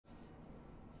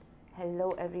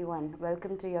Hello everyone,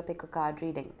 welcome to your pick a card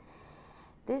reading.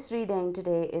 This reading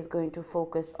today is going to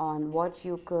focus on what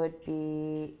you could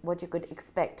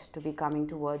expect to be coming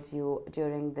towards you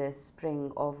during this spring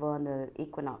or vernal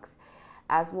equinox.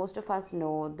 As most of us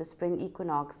know, the spring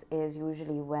equinox is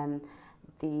usually when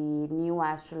the new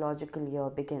astrological year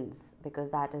begins, because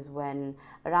that is when,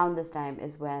 around this time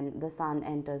is when the sun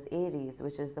enters Aries,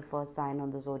 which is the first sign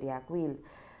on the zodiac wheel.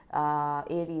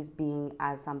 Aries being,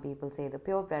 as some people say, the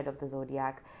purebred of the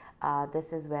zodiac.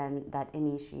 This is when that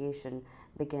initiation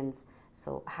begins.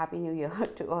 So happy new year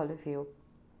to all of you.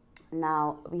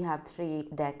 Now we have 3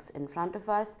 decks in front of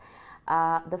us.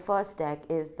 The first deck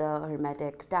is the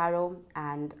Hermetic Tarot,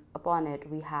 and upon it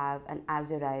we have an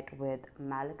Azurite with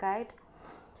Malachite.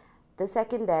 The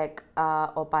second deck,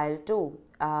 or pile 2,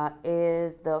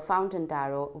 is the Fountain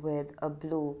Tarot with a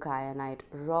blue Kyanite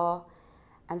raw.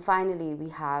 And finally, we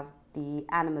have the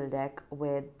animal deck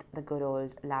with the good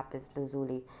old Lapis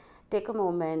Lazuli. Take a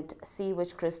moment, see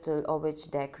which crystal or which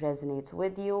deck resonates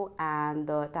with you, and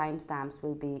the timestamps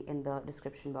will be in the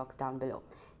description box down below.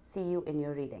 See you in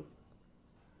your reading.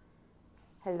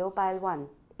 Hello, pile 1.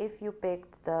 If you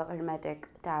picked the Hermetic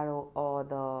Tarot or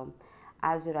the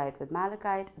Azurite with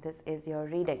Malachite, this is your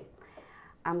reading.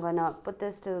 I'm gonna put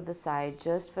this to the side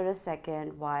just for a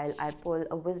second while I pull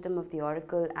a Wisdom of the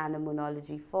Oracle and a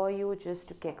Moonology for you, just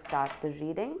to kickstart the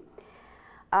reading.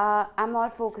 I'm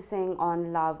not focusing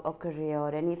on love or career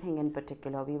or anything in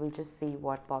particular. We will just see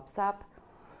what pops up.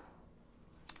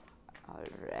 All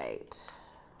right.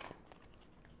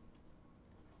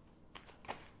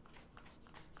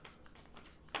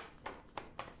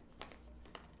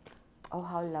 Oh,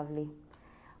 how lovely.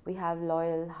 We have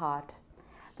Loyal Heart.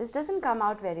 This doesn't come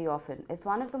out very often. It's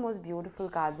one of the most beautiful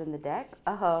cards in the deck,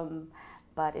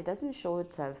 but it doesn't show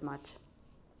itself much.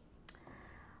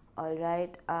 All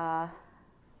right,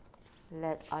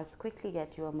 let us quickly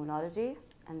get you a Moonology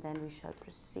and then we shall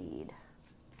proceed.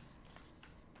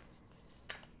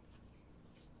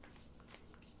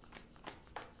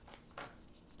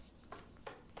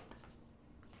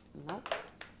 Nope,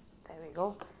 there we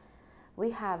go. We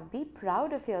have Be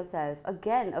Proud of Yourself.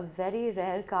 Again, a very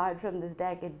rare card from this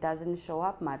deck. It doesn't show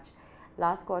up much.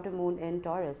 Last quarter moon in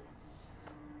Taurus.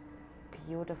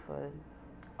 Beautiful.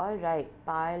 All right,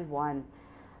 pile 1.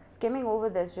 Skimming over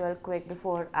this real quick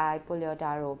before I pull your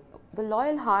tarot. The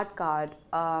Loyal Heart card,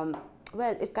 well,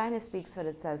 it kind of speaks for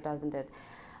itself, doesn't it?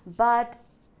 But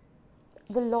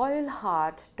the Loyal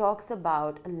Heart talks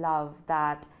about love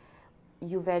that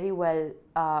you very well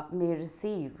may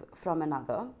receive from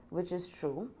another, which is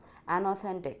true and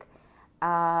authentic.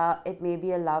 It may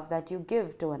be a love that you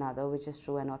give to another, which is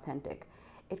true and authentic.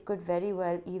 It could very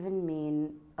well even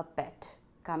mean a pet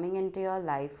coming into your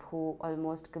life who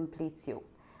almost completes you,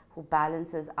 who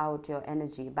balances out your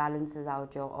energy, balances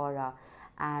out your aura,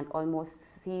 and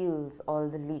almost seals all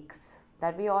the leaks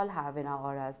that we all have in our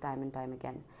auras time and time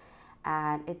again.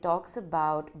 And it talks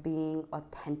about being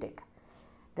authentic.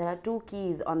 There are 2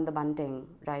 keys on the bunting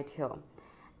right here,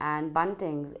 and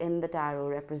buntings in the tarot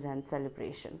represent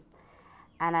celebration.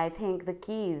 And I think the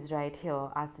keys right here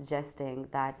are suggesting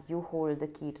that you hold the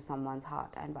key to someone's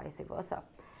heart and vice versa.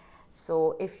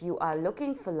 So if you are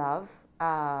looking for love,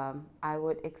 I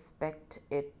would expect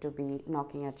it to be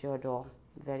knocking at your door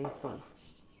very soon.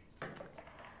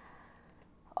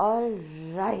 All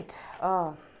right.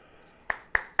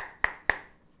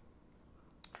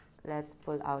 Let's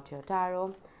pull out your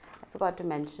tarot. I forgot to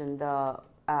mention the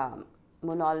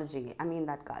Moonology. I mean,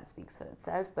 that card speaks for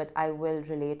itself, but I will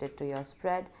relate it to your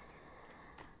spread.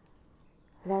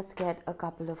 Let's get a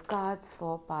couple of cards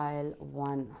for pile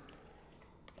 1.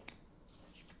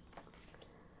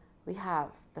 We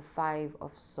have the 5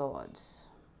 of Swords.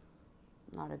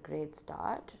 Not a great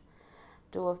start.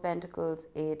 2 of Pentacles,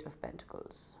 8 of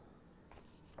Pentacles.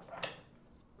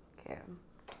 Okay.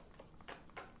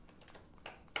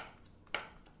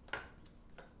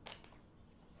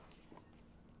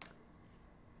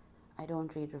 I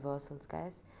don't read reversals,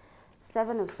 guys.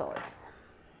 7 of Swords.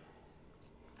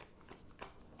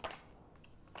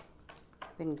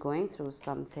 Been going through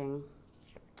something.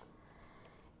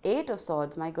 8 of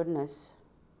Swords, my goodness.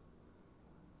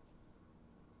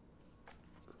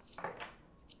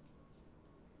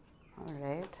 All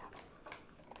right.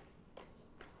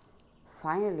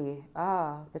 Finally,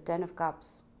 the 10 of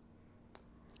Cups.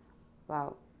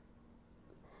 Wow.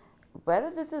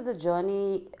 Whether this is a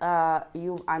journey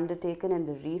you've undertaken in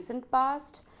the recent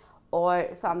past or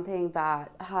something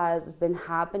that has been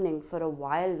happening for a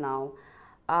while now,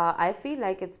 I feel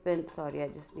like it's been, sorry, I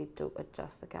just need to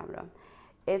adjust the camera.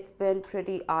 It's been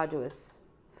pretty arduous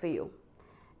for you.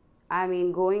 I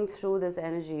mean, going through this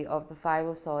energy of the Five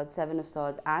of Swords, Seven of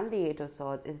Swords, and the Eight of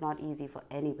Swords is not easy for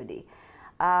anybody.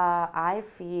 I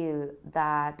feel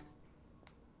that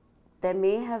there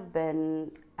may have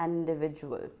been an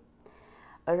individual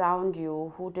around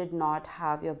you who did not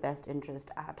have your best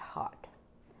interest at heart.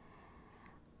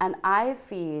 And I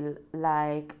feel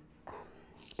like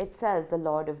it says the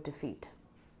Lord of Defeat,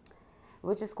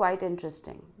 which is quite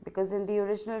interesting because in the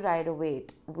original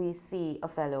Rider-Waite, we see a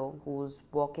fellow who's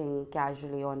walking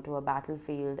casually onto a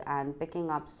battlefield and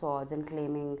picking up swords and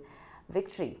claiming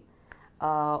victory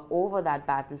over that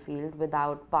battlefield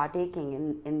without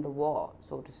partaking in the war,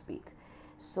 so to speak.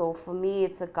 So for me,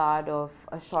 it's a card of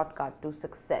a shortcut to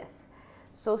success.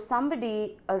 So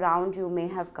somebody around you may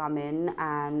have come in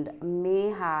and may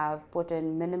have put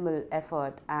in minimal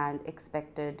effort and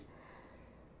expected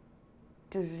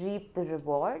to reap the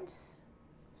rewards,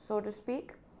 so to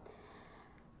speak.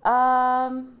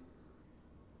 Right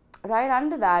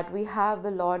under that, we have the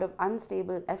Lord of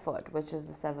Unstable Effort, which is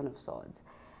the Seven of Swords.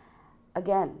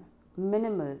 Again,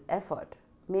 minimal effort.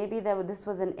 Maybe this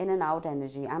was an in and out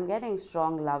energy. I'm getting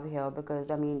strong love here because,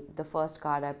 I mean, the first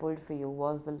card I pulled for you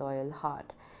was the Loyal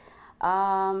Heart.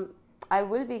 I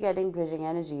will be getting bridging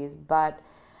energies, but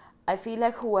I feel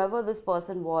like whoever this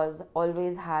person was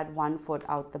always had one foot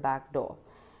out the back door.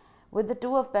 With the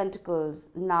Two of Pentacles,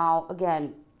 now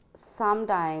again,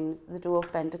 sometimes the Two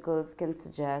of Pentacles can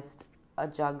suggest a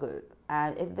juggle.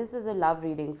 And if this is a love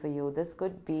reading for you, this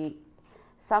could be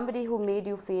somebody who made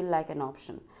you feel like an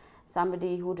option.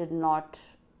 Somebody who did not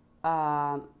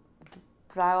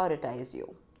prioritize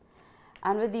you.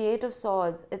 And with the Eight of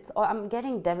Swords, I'm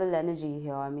getting devil energy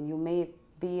here. I mean, you may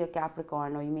be a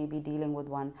Capricorn or you may be dealing with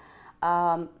one.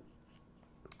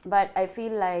 But I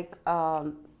feel like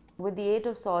with the Eight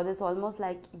of Swords, it's almost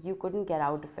like you couldn't get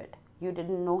out of it. You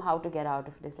didn't know how to get out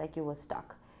of it. It's like you were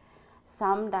stuck.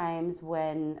 Sometimes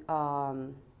when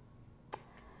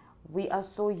we are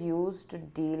so used to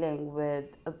dealing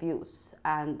with abuse,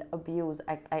 and abuse,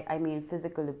 I mean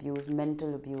physical abuse,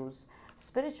 mental abuse,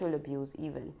 spiritual abuse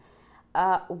even,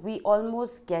 we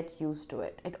almost get used to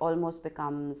it. It almost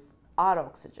becomes our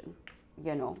oxygen,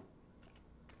 you know.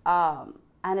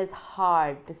 And it's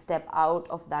hard to step out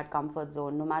of that comfort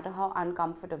zone, no matter how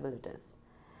uncomfortable it is.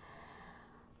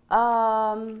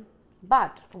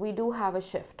 But we do have a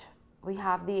shift. We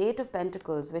have the Eight of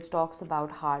Pentacles, which talks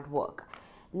about hard work.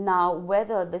 Now,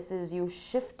 whether this is you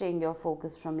shifting your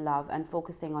focus from love and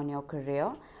focusing on your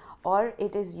career, or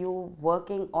it is you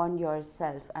working on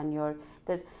yourself and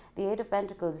because the Eight of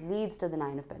Pentacles leads to the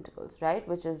Nine of Pentacles, right?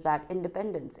 Which is that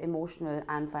independence, emotional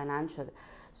and financial.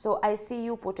 So I see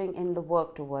you putting in the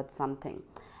work towards something.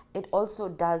 It also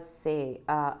does say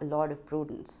Lord of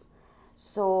Prudence.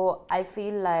 So I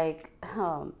feel like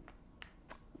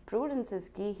prudence is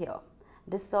key here.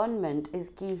 Discernment is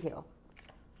key here.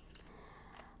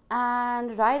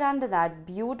 And right under that,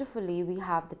 beautifully, we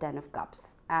have the Ten of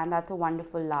Cups. And that's a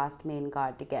wonderful last main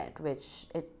card to get, which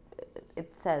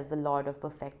it says the Lord of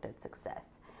Perfected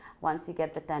Success. Once you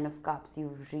get the Ten of Cups,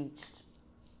 you've reached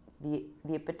the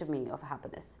epitome of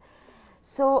happiness.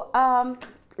 So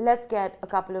let's get a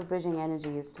couple of bridging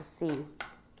energies to see.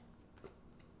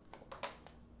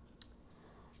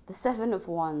 The Seven of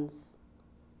Wands.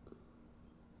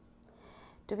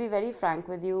 To be very frank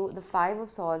with you, the Five of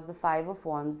Swords, the Five of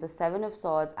Wands, the Seven of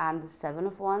Swords, and the Seven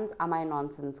of Wands are my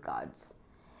nonsense cards.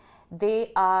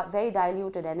 They are very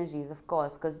diluted energies, of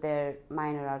course, because they're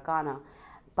minor arcana,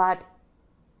 but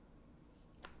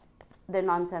they're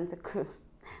nonsensical.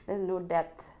 There's no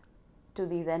depth to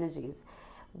these energies.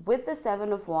 With the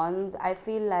Seven of Wands, I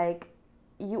feel like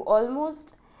you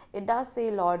almost, it does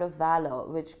say Lord of Valor,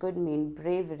 which could mean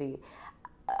bravery.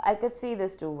 I could see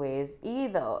this two ways.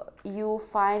 Either you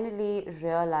finally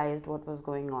realized what was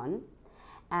going on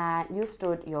and you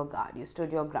stood your guard, you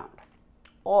stood your ground.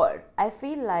 Or I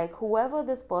feel like whoever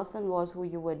this person was who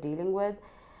you were dealing with,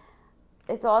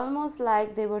 it's almost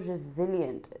like they were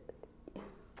resilient.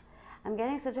 I'm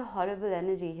getting such a horrible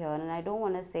energy here and I don't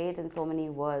want to say it in so many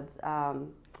words.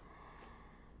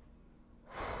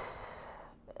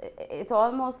 It's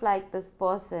almost like this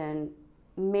person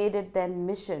made it their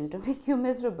mission to make you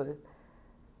miserable.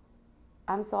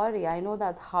 I'm sorry, I know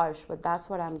that's harsh, but that's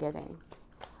what I'm getting.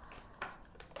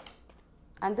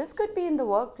 And this could be in the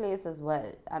workplace as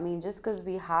well. I mean, just because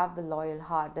we have the Loyal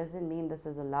Heart doesn't mean this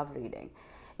is a love reading.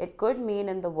 It could mean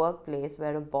in the workplace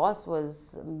where a boss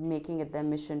was making it their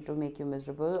mission to make you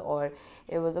miserable, or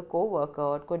it was a co-worker,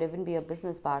 or it could even be a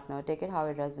business partner. Take it how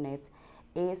it resonates.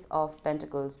 Ace of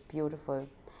Pentacles, beautiful.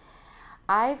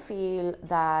 I feel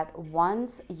that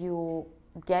once you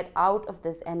get out of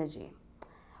this energy,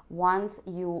 once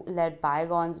you let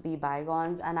bygones be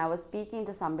bygones. And I was speaking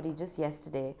to somebody just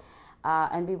yesterday,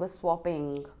 and we were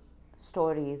swapping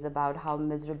stories about how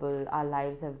miserable our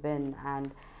lives have been,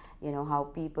 and you know how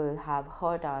people have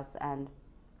hurt us and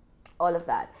all of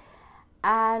that.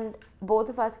 And both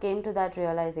of us came to that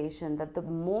realization that the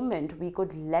moment we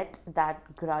could let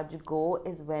that grudge go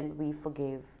is when we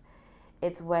forgave.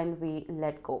 It's when we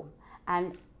let go.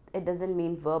 And it doesn't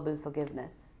mean verbal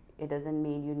forgiveness. It doesn't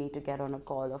mean you need to get on a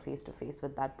call or face to face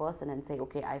with that person and say,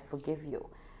 okay, I forgive you.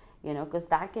 You know, because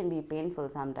that can be painful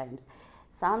sometimes.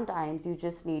 Sometimes you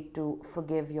just need to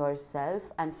forgive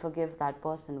yourself and forgive that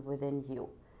person within you.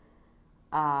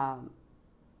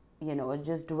 You know,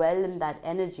 just dwell in that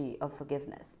energy of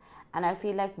forgiveness. And I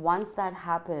feel like once that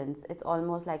happens, it's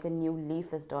almost like a new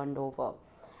leaf is turned over.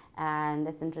 And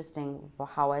it's interesting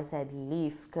how I said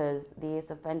leaf, because the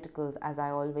Ace of Pentacles, as I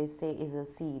always say, is a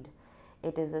seed.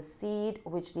 It is a seed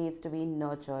which needs to be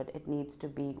nurtured, it needs to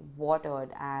be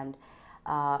watered, and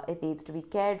it needs to be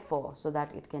cared for so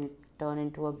that it can turn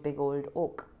into a big old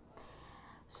oak.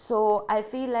 So I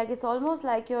feel like it's almost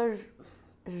like you're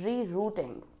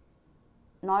rerouting,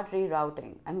 not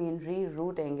rerouting, I mean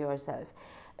rerouting yourself.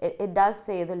 It does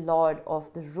say the Lord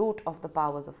of the root of the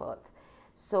powers of earth.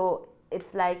 So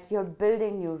it's like you're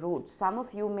building new roots. Some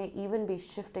of you may even be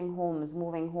shifting homes,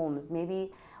 moving homes.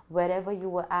 Maybe wherever you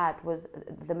were at, was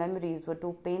the memories were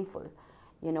too painful.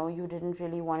 You know, you didn't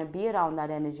really want to be around that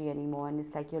energy anymore, and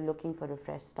it's like you're looking for a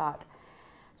fresh start.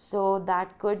 So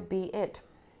that could be it.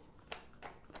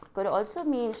 Could also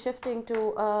mean shifting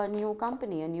to a new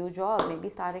company, a new job, maybe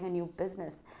starting a new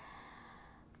business.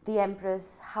 The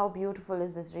Empress, how beautiful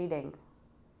is this reading?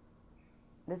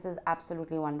 This is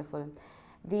absolutely wonderful.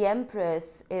 The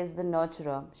Empress is the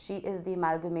nurturer. She is the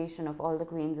amalgamation of all the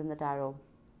queens in the tarot.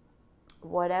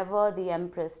 Whatever the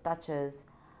Empress touches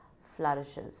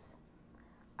flourishes.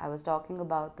 I was talking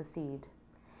about the seed.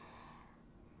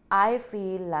 I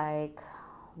feel like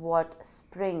what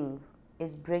spring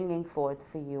is bringing forth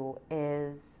for you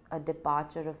is a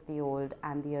departure of the old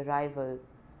and the arrival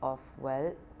of,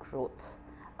 well, growth,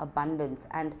 abundance.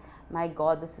 And my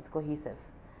God, this is cohesive.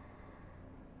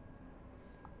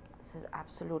 This is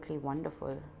absolutely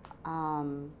wonderful.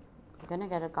 I'm gonna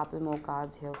get a couple more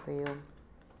cards here for you.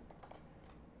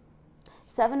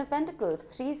 Seven of Pentacles,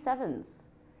 3 sevens.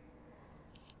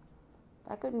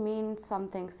 That could mean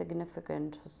something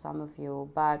significant for some of you.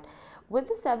 But with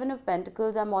the Seven of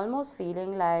Pentacles, I'm almost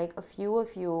feeling like a few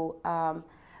of you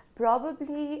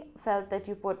probably felt that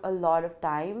you put a lot of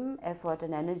time, effort,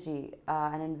 and energy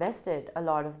and invested a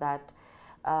lot of that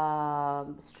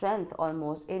strength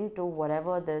almost into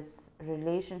whatever this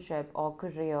relationship or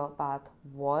career path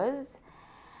was.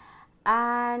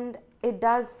 And it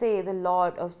does say the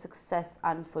Lord of success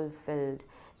unfulfilled.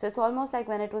 So it's almost like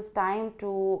when it was time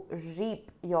to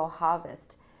reap your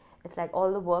harvest, it's like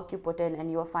all the work you put in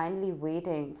and you're finally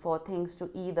waiting for things to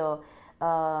either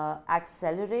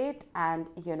accelerate and,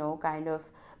 you know, kind of,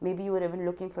 maybe you were even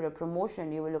looking for a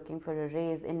promotion, you were looking for a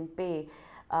raise in pay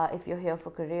if you're here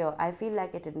for career. I feel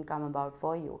like it didn't come about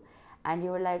for you. And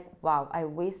you were like, wow, I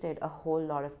wasted a whole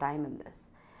lot of time in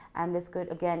this. And this could,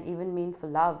 again, even mean for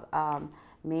love.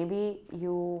 Maybe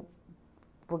you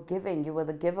were giving, you were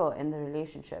the giver in the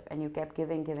relationship, and you kept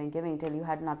giving till you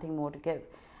had nothing more to give.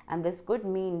 And this could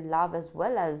mean love as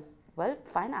well as, well,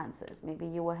 finances. Maybe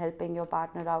you were helping your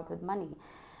partner out with money.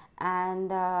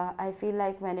 And I feel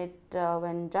like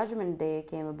when Judgment Day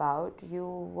came about, you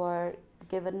were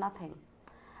given nothing.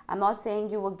 I'm not saying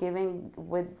you were giving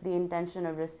with the intention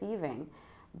of receiving,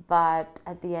 but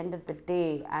at the end of the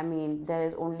day, I mean, there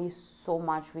is only so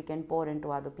much we can pour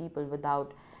into other people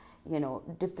without, you know,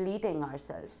 depleting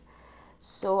ourselves.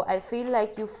 So I feel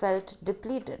like you felt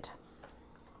depleted.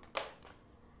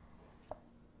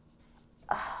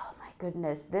 Oh my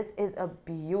goodness, this is a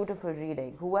beautiful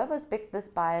reading. Whoever's picked this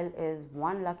pile is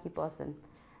one lucky person.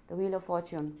 The Wheel of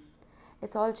Fortune.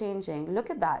 It's all changing. Look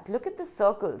at that. Look at the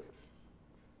circles.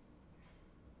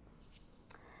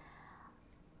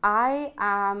 I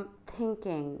am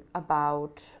thinking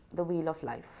about the Wheel of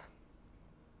Life.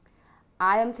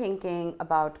 I am thinking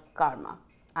about karma.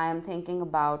 I am thinking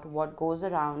about what goes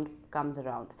around comes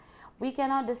around. We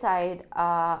cannot decide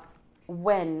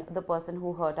when the person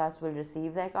who hurt us will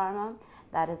receive their karma.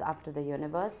 That is up to the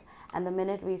universe. And the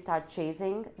minute we start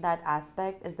chasing that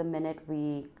aspect is the minute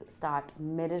we start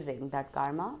mirroring that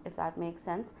karma, if that makes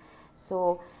sense.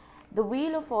 So the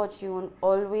Wheel of Fortune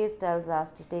always tells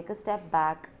us to take a step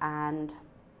back and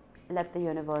let the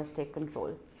universe take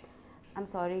control. I'm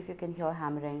sorry if you can hear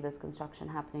hammering, there's construction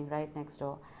happening right next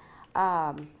door.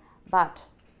 But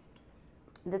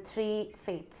the 3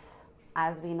 fates,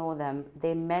 as we know them,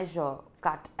 they measure,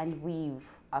 cut and weave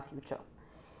our future.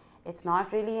 It's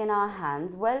not really in our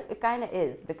hands. Well, it kind of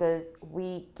is, because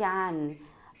we can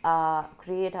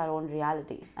create our own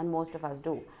reality, and most of us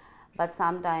do. But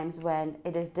sometimes when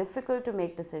it is difficult to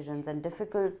make decisions and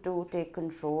difficult to take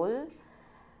control,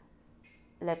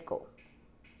 let go.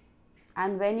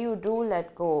 And when you do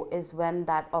let go is when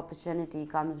that opportunity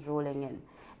comes rolling in.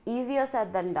 Easier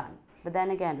said than done. But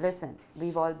then again, listen,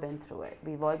 we've all been through it.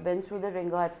 We've all been through the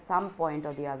ringer at some point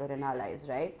or the other in our lives,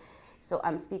 right? So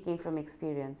I'm speaking from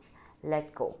experience.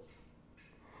 Let go.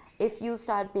 If you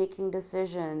start making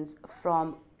decisions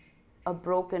from a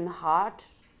broken heart,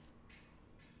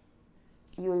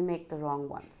 you'll make the wrong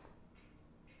ones.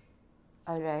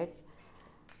 All right?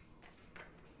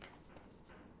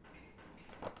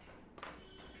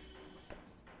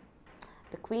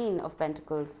 The Queen of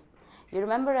Pentacles. You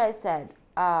remember I said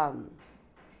the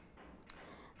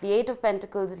Eight of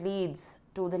Pentacles leads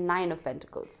to the Nine of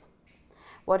Pentacles.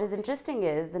 What is interesting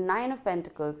is the Nine of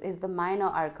Pentacles is the minor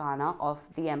arcana of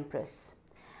the Empress.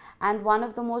 And one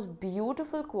of the most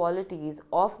beautiful qualities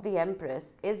of the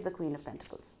Empress is the Queen of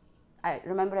Pentacles.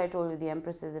 Remember I told you the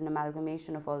Empress is an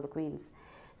amalgamation of all the queens.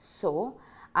 So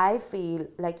I feel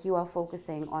like you are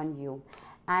focusing on you.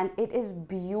 And it is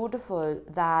beautiful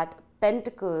that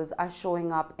Pentacles are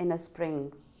showing up in a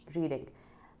spring reading,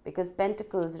 because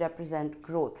Pentacles represent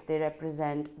growth. They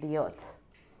represent the earth.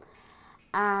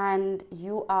 And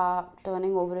you are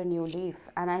turning over a new leaf.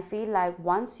 And I feel like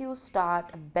once you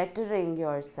start bettering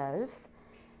yourself,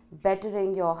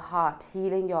 bettering your heart,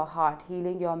 healing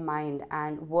your mind,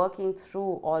 and working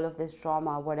through all of this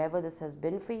trauma, whatever this has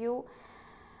been for you,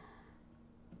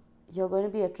 you're going to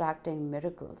be attracting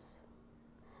miracles.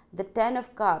 The Ten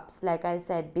of Cups, like I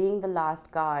said, being the last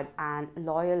card, and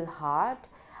loyal heart,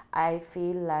 I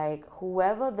feel like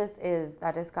whoever this is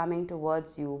that is coming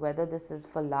towards you, whether this is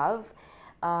for love,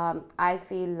 I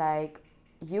feel like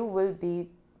you will be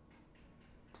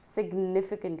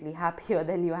significantly happier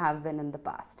than you have been in the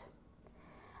past.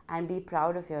 And be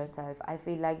proud of yourself. I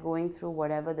feel like going through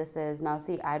whatever this is. Now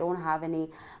see, I don't have any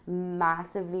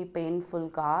massively painful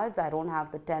cards. I don't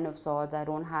have the Ten of Swords. I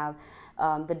don't have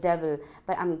the Devil.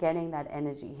 But I'm getting that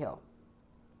energy here.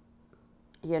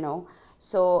 You know.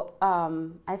 So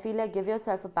I feel like give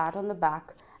yourself a pat on the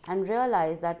back and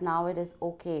realize that now it is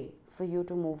okay for you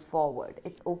to move forward.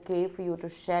 It's okay for you to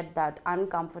shed that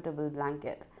uncomfortable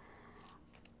blanket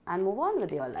and move on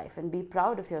with your life and be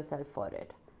proud of yourself for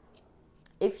it.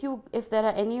 If there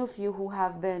are any of you who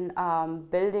have been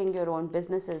building your own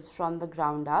businesses from the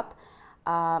ground up,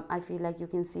 I feel like you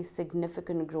can see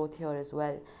significant growth here as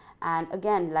well. And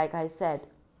again, like I said,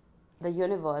 the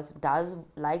universe does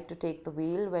like to take the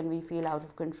wheel when we feel out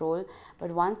of control.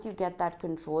 But once you get that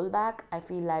control back, I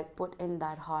feel like put in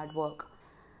that hard work.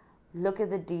 Look at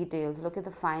the details, look at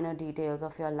the finer details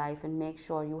of your life and make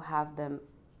sure you have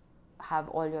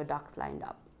all your ducks lined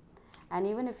up. And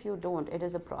even if you don't, it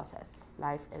is a process.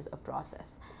 Life is a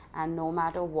process. And no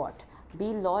matter what, be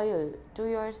loyal to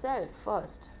yourself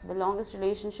first. The longest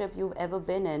relationship you've ever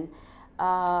been in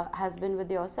has been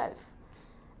with yourself.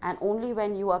 And only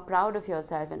when you are proud of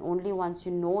yourself and only once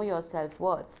you know your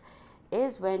self-worth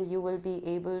is when you will be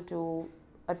able to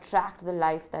attract the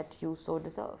life that you so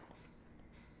deserve.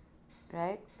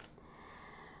 Right?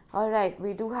 All right,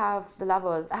 we do have the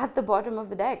Lovers at the bottom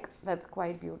of the deck. That's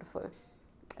quite beautiful.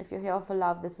 If you're here for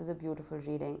love, this is a beautiful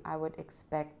reading. I would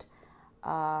expect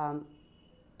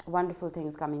wonderful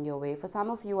things coming your way. For some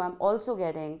of you, I'm also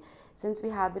getting, since we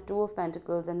have the Two of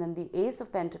Pentacles and then the Ace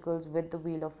of Pentacles with the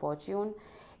Wheel of Fortune,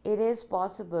 it is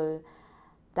possible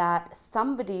that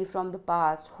somebody from the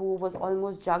past who was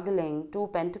almost juggling two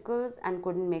pentacles and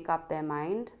couldn't make up their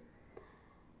mind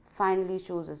finally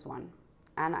chooses one.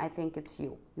 And I think it's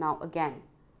you. Now, again,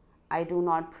 I do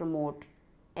not promote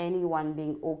anyone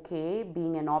being okay,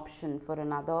 being an option for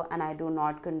another, and I do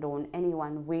not condone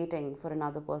anyone waiting for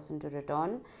another person to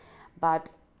return.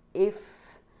 But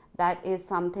if that is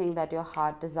something that your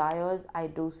heart desires, I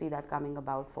do see that coming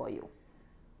about for you.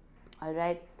 All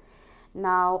right.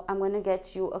 Now, I'm going to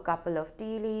get you a couple of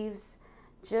tea leaves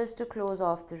just to close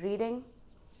off the reading.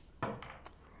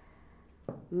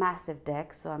 Massive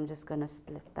deck, so I'm just going to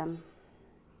split them.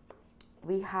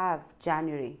 We have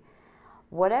January.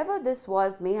 Whatever this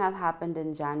was may have happened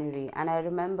in January, and I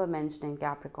remember mentioning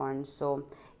Capricorn, so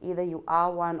either you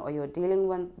are one or you're dealing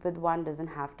with one, doesn't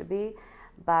have to be,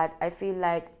 but I feel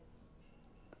like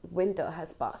winter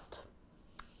has passed.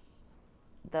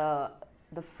 The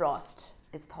frost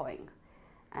is thawing.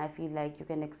 I feel like you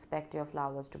can expect your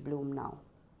flowers to bloom now.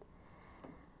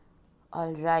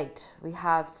 All right, we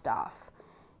have Staff.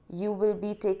 You will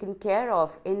be taken care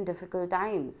of in difficult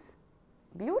times.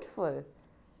 Beautiful.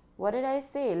 What did I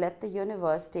say? Let the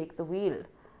universe take the wheel.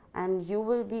 And you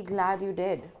will be glad you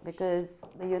did, because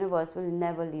the universe will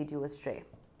never lead you astray.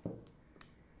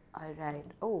 All right.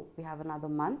 Oh, we have another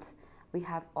month. We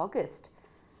have August.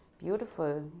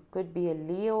 Beautiful. Could be a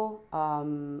Leo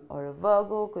or a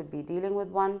Virgo, could be dealing with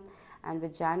one. And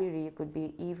with January, you could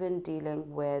be even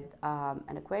dealing with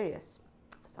an Aquarius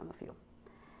for some of you.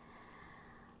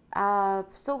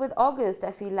 So with August,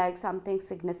 I feel like something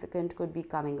significant could be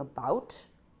coming about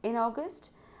in August.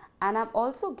 And I'm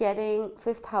also getting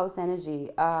 5th house energy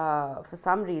for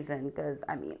some reason, because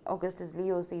I mean, August is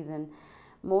Leo season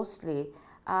mostly.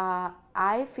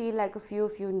 I feel like a few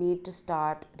of you need to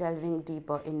start delving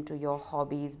deeper into your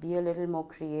hobbies, be a little more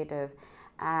creative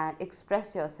and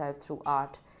express yourself through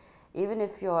art. Even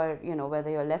if you're, whether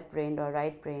you're left-brained or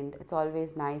right-brained, it's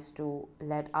always nice to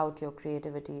let out your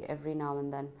creativity every now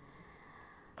and then.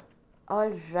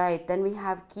 All right, then we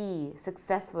have key,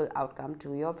 successful outcome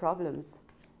to your problems.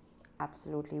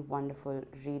 Absolutely wonderful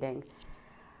reading.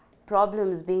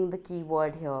 Problems being the key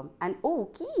word here. And oh,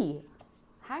 key.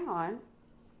 Hang on.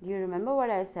 Do you remember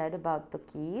what I said about the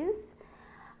keys?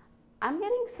 I'm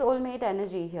getting soulmate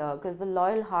energy here, because the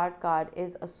Loyal Heart card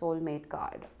is a soulmate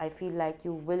card. I feel like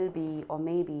you will be, or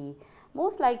maybe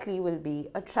most likely will be,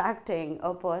 attracting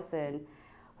a person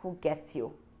who gets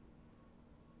you.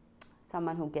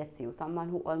 Someone who gets you. Someone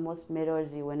who almost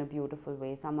mirrors you in a beautiful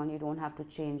way. Someone you don't have to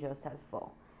change yourself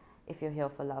for. If you're here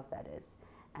for love, that is.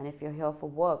 And if you're here for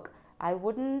work, I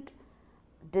wouldn't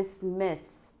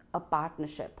dismiss a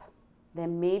partnership. There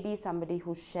may be somebody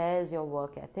who shares your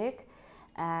work ethic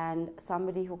and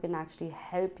somebody who can actually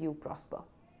help you prosper.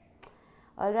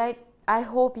 All right. I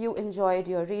hope you enjoyed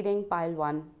your reading, pile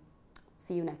 1.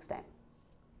 See you next time.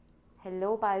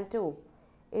 Hello, pile 2.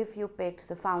 If you picked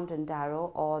the Fountain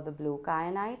Tarot or the blue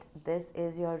Kyanite, this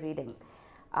is your reading.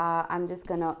 I'm just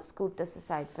gonna scoot this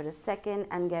aside for a second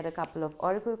and get a couple of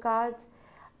oracle cards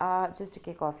just to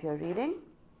kick off your reading.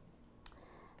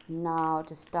 Now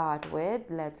to start with,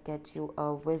 let's get you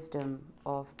a wisdom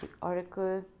of the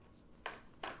oracle,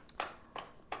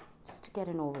 just to get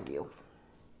an overview.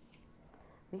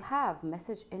 We have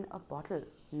message in a bottle.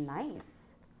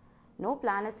 Nice. No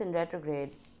planets in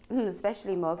retrograde,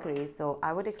 especially Mercury, so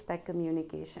I would expect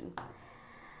communication.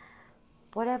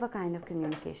 Whatever kind of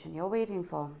communication you're waiting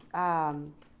for.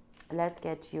 Let's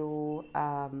get you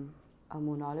a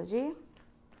moonology.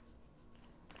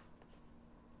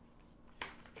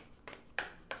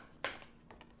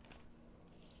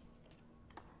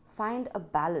 Find a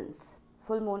balance.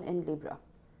 Full moon in Libra.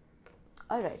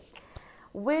 All right.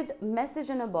 With message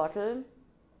in a bottle,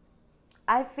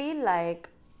 I feel like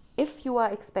if you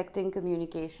are expecting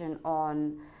communication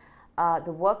on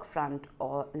the work front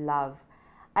or love,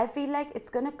 I feel like it's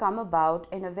going to come about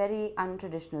in a very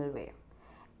untraditional way.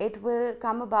 It will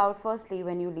come about firstly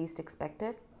when you least expect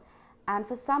it. And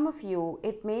for some of you,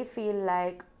 it may feel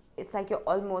like it's like you're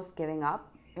almost giving up.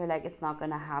 You're like, it's not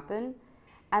going to happen.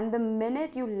 And the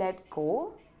minute you let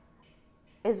go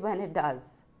is when it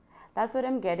does. That's what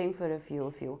I'm getting for a few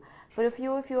of you. For a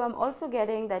few of you, I'm also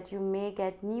getting that you may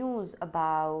get news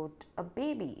about a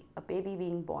baby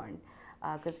being born,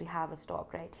 because we have a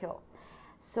stalk right here.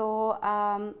 So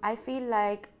I feel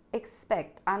like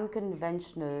expect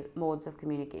unconventional modes of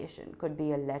communication. Could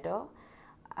be a letter.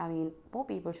 I mean, more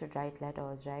people should write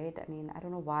letters, right? I mean, I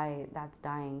don't know why that's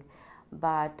dying.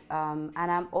 But, and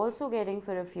I'm also getting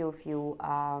for a few of you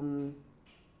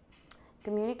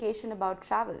communication about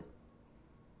travel.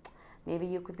 Maybe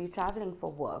you could be traveling for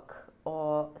work,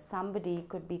 or somebody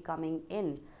could be coming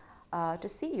in to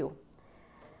see you.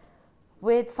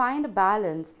 With find a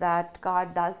balance, that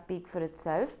card does speak for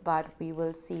itself, but we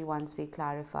will see once we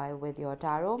clarify with your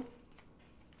tarot.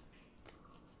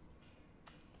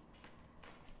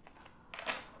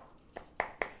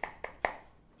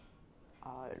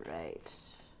 All right,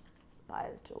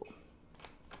 pile 2.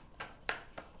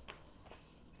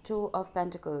 2 of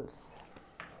Pentacles.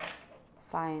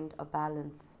 Find a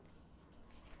balance.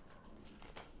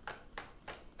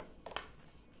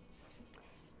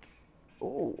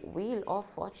 Oh, Wheel of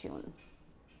Fortune.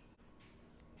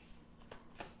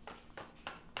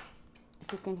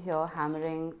 If you can hear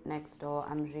hammering next door,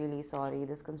 I'm really sorry.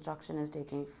 This construction is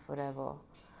taking forever.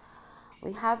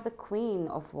 We have the Queen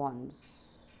of Wands.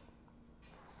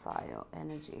 Fire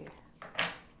energy.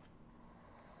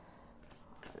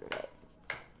 Right.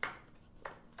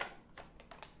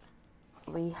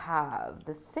 We have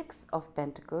the 6 of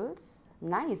Pentacles.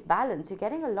 Nice balance. You're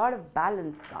getting a lot of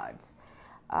balance cards.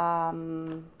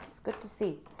 It's good to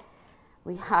see.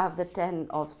 We have the 10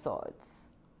 of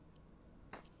Swords.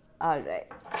 All right,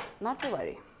 not to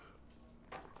worry.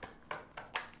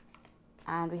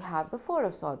 And we have the Four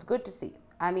of Swords. Good to see.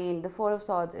 I mean, the Four of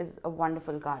Swords is a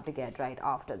wonderful card to get right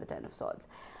after the Ten of Swords.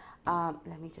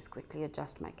 Let me just quickly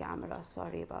adjust my camera.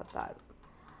 Sorry about that.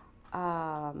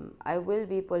 I will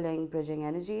be pulling bridging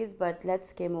energies, but let's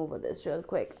skim over this real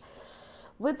quick.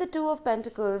 With the Two of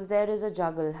Pentacles, there is a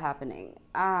juggle happening.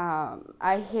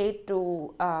 I hate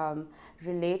to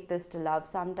relate this to love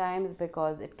sometimes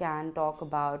because it can talk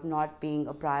about not being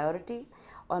a priority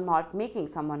or not making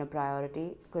someone a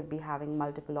priority. Could be having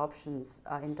multiple options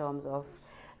in terms of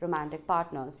romantic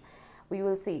partners. We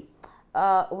will see.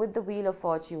 With the Wheel of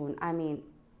Fortune, I mean,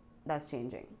 that's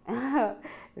changing,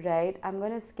 right? I'm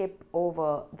going to skip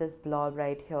over this blob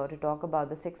right here to talk about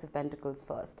the Six of Pentacles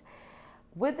first.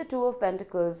 With the Two of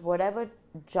Pentacles, whatever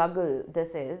juggle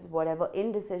this is, whatever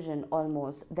indecision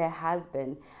almost there has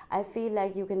been, I feel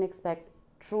like you can expect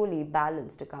truly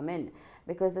balance to come in,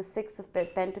 because the Six of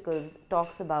Pentacles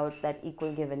talks about that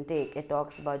equal give and take. It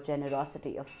talks about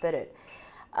generosity of spirit.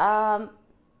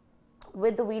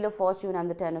 With the Wheel of Fortune and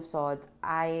the Ten of Swords,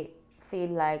 I feel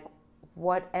like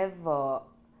whatever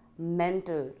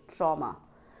mental trauma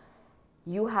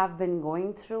you have been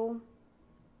going through,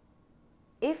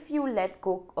 if you let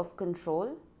go of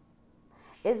control,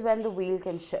 is when the wheel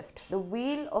can shift. The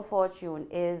Wheel of Fortune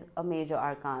is a major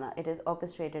arcana. It is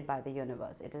orchestrated by the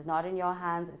universe. It is not in your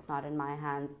hands, it's not in my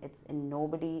hands, it's in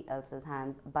nobody else's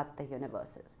hands but the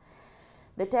universe's.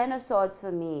 The Ten of Swords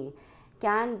for me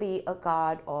can be a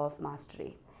card of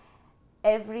mastery.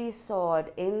 Every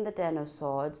sword in the Ten of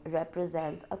Swords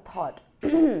represents a thought.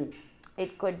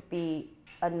 It could be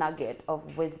a nugget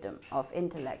of wisdom, of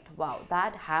intellect. Wow,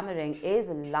 that hammering is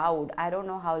loud. I don't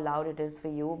know how loud it is for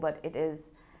you, but it is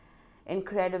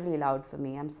incredibly loud for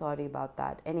me. I'm sorry about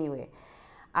that. Anyway,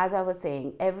 as I was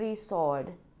saying, every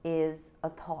sword is a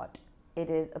thought. It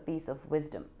is a piece of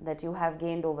wisdom that you have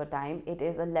gained over time. It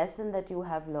is a lesson that you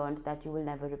have learned that you will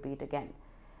never repeat again,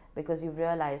 because you've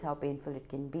realized how painful it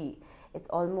can be. It's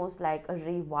almost like a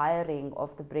rewiring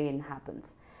of the brain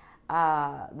happens.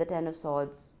 The Ten of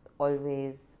Swords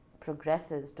always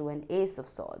progresses to an Ace of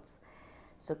Swords.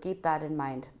 So keep that in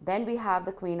mind. Then we have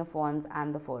the Queen of Wands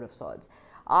and the Four of Swords.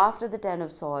 After the Ten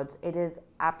of Swords, it is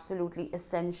absolutely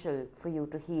essential for you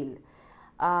to heal.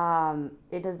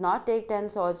 It does not take 10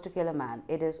 swords to kill a man.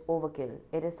 It is overkill.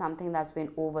 It is something that's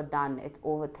been overdone. It's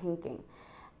overthinking.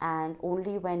 And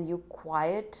only when you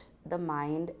quiet the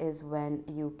mind is when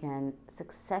you can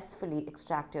successfully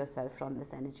extract yourself from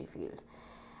this energy field.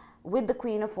 With the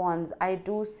Queen of Wands, I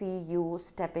do see you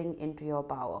stepping into your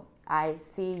power. I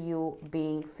see you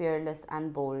being fearless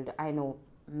and bold. I know,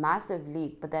 massive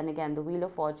leap, but then again, the Wheel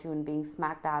of Fortune being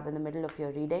smack dab in the middle of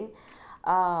your reading,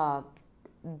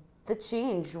 the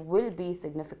change will be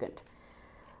significant.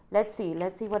 Let's see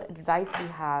what advice we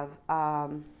have.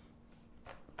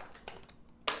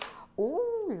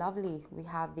 Oh, lovely. We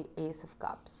have the Ace of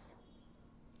Cups.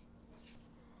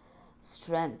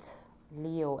 Strength,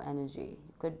 Leo energy.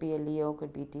 Could be a Leo,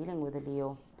 could be dealing with a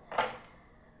Leo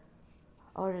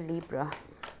or a Libra.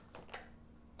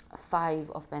 Five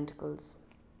of Pentacles.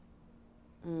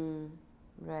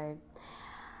 Right.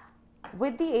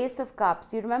 With the Ace of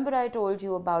Cups, you remember I told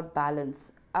you about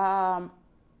balance.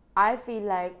 I feel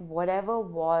like whatever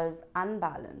was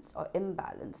unbalanced or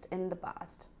imbalanced in the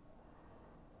past,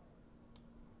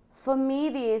 for me,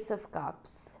 the Ace of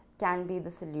Cups can be the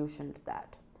solution to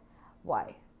that.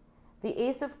 Why? The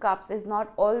Ace of Cups is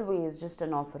not always just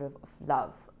an offer of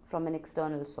love from an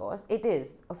external source. It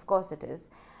is, of course it is,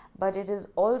 but it is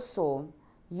also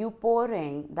you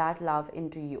pouring that love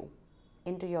into you,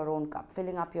 into your own cup,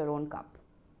 filling up your own cup.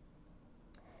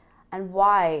 And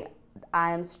why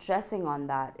I am stressing on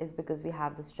that is because we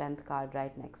have the Strength card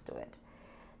right next to it.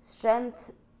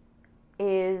 Strength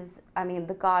is,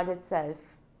 the card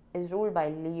itself is ruled by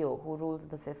Leo, who rules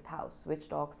the 5th house, which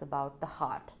talks about the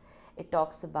heart. It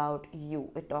talks about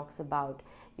you. It talks about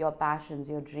your passions,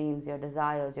 your dreams, your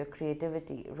desires, your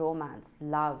creativity, romance,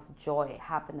 love, joy,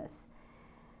 happiness.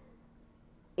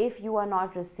 If you are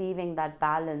not receiving that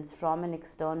balance from an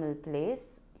external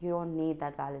place, you don't need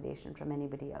that validation from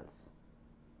anybody else.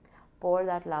 Pour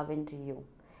that love into you.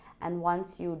 And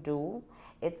once you do,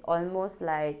 it's almost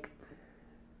like,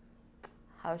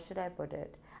 how should I put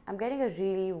it? I'm getting a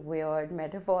really weird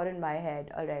metaphor in my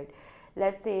head. All right.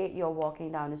 Let's say you're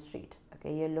walking down a street,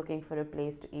 okay, you're looking for a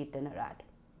place to eat dinner at.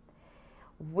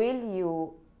 Will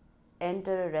you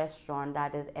enter a restaurant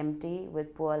that is empty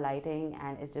with poor lighting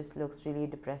and it just looks really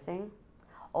depressing?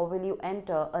 Or will you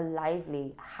enter a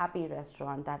lively, happy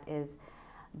restaurant that is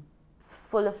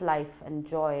full of life and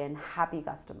joy and happy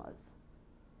customers?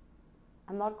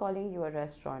 I'm not calling you a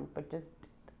restaurant, but just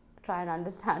try and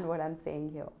understand what I'm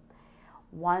saying here.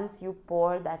 Once you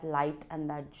pour that light and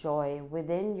that joy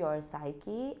within your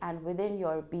psyche and within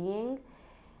your being,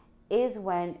 is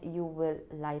when you will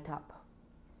light up,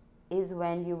 is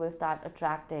when you will start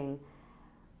attracting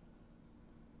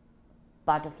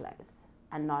butterflies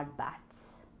and not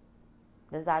bats.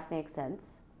 Does that make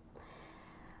sense?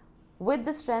 With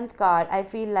the Strength card, I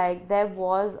feel like there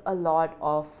was a lot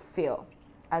of fear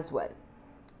as well.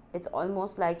 It's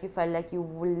almost like you felt like you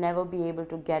will never be able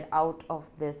to get out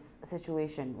of this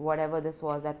situation, whatever this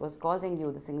was that was causing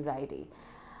you this anxiety.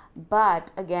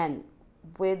 But again,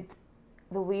 with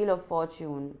the Wheel of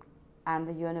Fortune and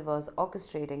the universe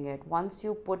orchestrating it, once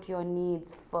you put your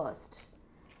needs first,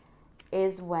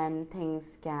 is when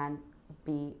things can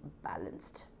be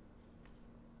balanced.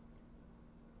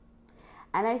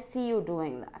 And I see you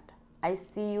doing that. I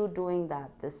see you doing that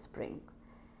this spring.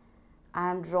 I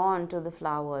am drawn to the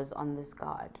flowers on this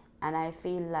card. And I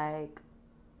feel like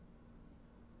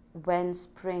when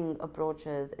spring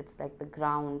approaches, it's like the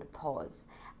ground thaws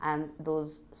and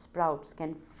those sprouts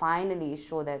can finally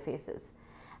show their faces.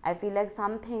 I feel like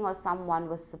something or someone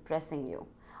was suppressing you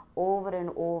over and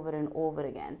over and over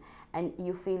again. And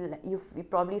you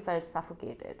probably felt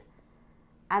suffocated.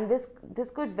 And this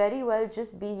could very well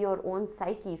just be your own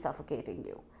psyche suffocating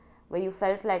you, where you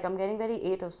felt like, I'm getting very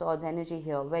Eight of Swords energy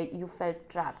here, where you felt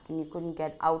trapped and you couldn't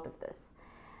get out of this.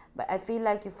 But I feel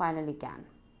like you finally can.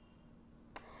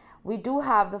 We do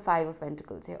have the Five of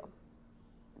Pentacles here.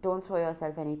 Don't throw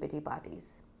yourself any pity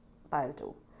parties. Pile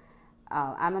 2.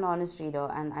 I'm an honest reader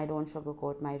and I don't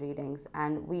sugarcoat my readings,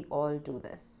 and we all do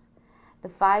this. The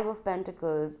Five of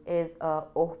Pentacles is a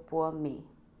oh poor me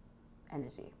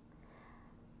energy.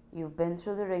 You've been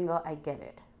through the ringer, I get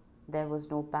it. There was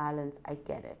no balance, I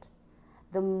get it.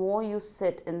 The more you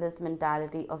sit in this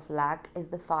mentality of lack, is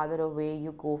the farther away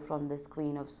you go from this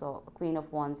Queen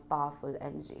of Wands powerful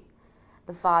energy.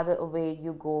 The farther away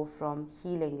you go from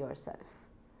healing yourself.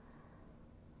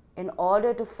 In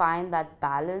order to find that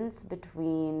balance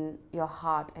between your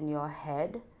heart and your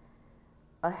head,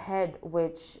 a head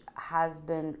which has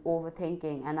been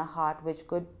overthinking and a heart which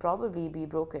could probably be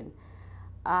broken,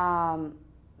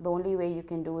 the only way you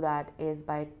can do that is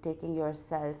by taking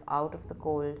yourself out of the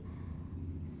cold,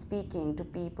 speaking to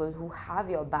people who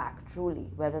have your back truly,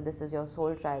 whether this is your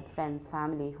soul tribe, friends,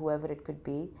 family, whoever it could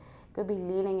be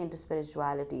leaning into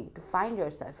spirituality to find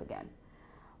yourself again.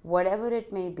 Whatever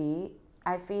it may be,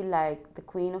 I feel like the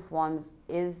Queen of Wands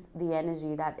is the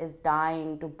energy that is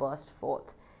dying to burst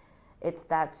forth. It's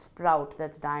that sprout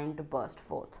that's dying to burst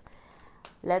forth.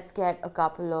 Let's get a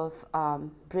couple of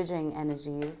bridging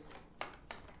energies.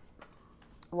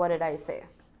 What did I say?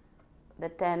 The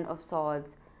Ten of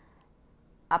Swords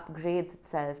upgrades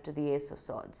itself to the Ace of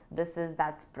Swords. This is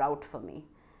that sprout for me.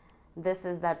 This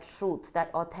is that truth, that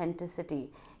authenticity.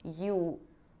 You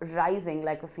rising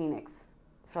like a phoenix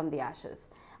from the ashes.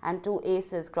 And two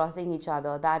aces crossing each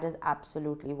other, that is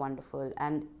absolutely wonderful.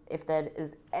 And if there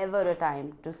is ever a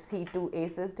time to see two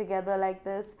aces together like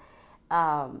this,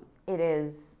 it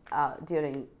is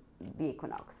during the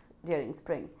equinox, during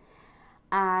spring.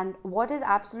 And what is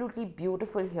absolutely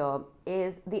beautiful here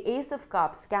is the Ace of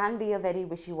Cups can be a very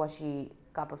wishy-washy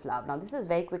cup of love. Now, this is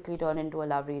very quickly turned into a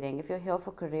love reading. If you're here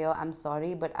for career, I'm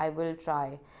sorry, but I will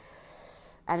try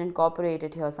and incorporate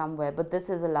it here somewhere. But this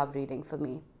is a love reading for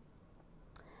me.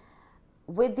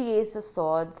 With the Ace of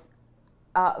Swords,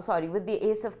 with the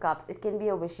Ace of Cups, it can be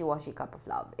a wishy-washy cup of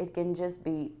love. It can just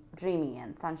be dreamy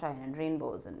and sunshine and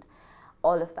rainbows and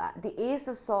all of that. The Ace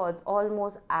of Swords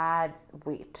almost adds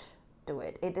weight to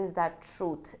it. It is that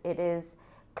truth. It is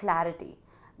clarity.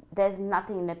 There's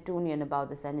nothing Neptunian about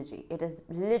this energy. It is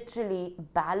literally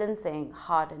balancing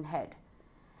heart and head.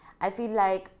 I feel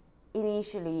like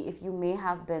initially, if you may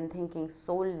have been thinking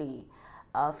solely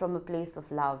from a place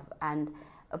of love and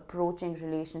approaching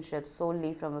relationships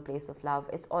solely from a place of love,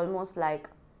 it's almost like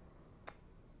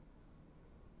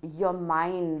your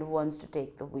mind wants to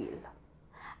take the wheel.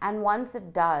 And once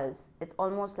it does, it's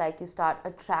almost like you start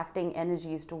attracting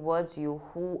energies towards you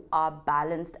who are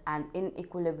balanced and in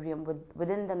equilibrium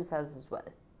within themselves as well.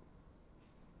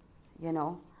 You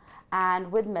know?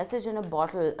 And with Message in a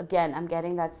Bottle, again, I'm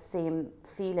getting that same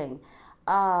feeling.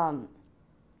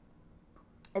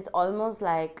 It's almost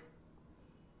like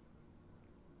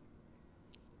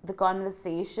the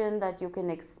conversation that you can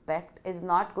expect is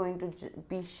not going to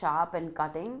be sharp and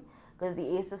cutting, because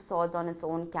the Ace of Swords on its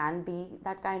own can be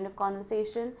that kind of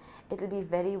conversation. It'll be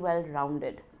very well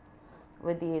rounded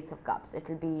with the Ace of Cups.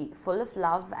 It'll be full of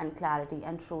love and clarity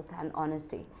and truth and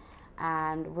honesty.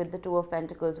 And with the Two of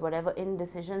Pentacles, whatever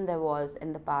indecision there was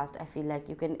in the past, I feel like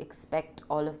you can expect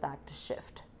all of that to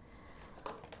shift.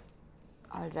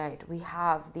 All right, we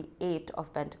have the Eight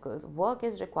of Pentacles. Work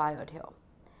is required here,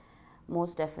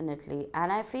 most definitely.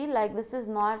 And I feel like this is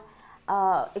not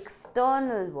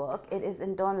external work, it is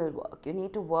internal work. You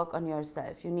need to work on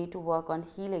yourself. You need to work on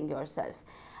healing yourself.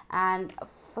 And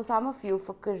for some of you,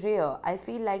 for career, I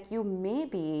feel like you may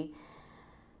be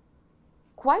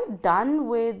quite done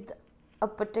with a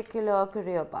particular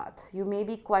career path. You may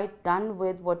be quite done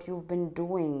with what you've been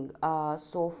doing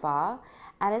so far.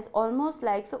 And it's almost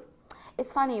like, so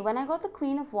it's funny, when I got the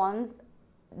Queen of Wands,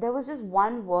 there was just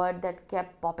one word that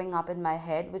kept popping up in my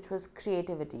head, which was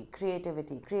creativity,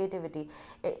 creativity, creativity.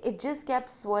 It just kept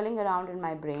swirling around in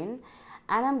my brain,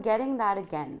 and I'm getting that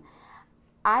again.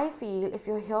 I feel if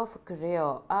you're here for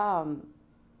career,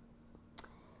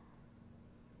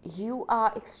 you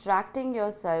are extracting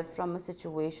yourself from a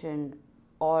situation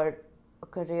or a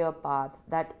career path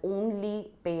that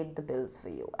only paid the bills for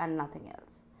you and nothing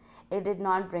else. It did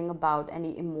not bring about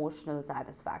any emotional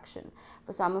satisfaction.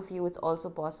 For some of you, it's also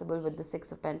possible with the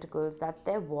Six of Pentacles that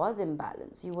there was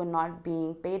imbalance. You were not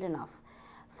being paid enough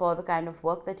for the kind of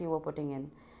work that you were putting in.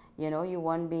 You know, you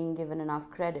weren't being given enough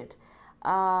credit.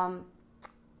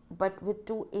 But with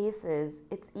two aces,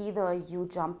 it's either you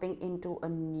jumping into a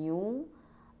new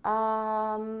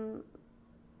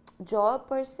job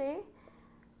per se,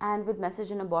 and with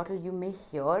Message in a Bottle, you may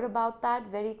hear about that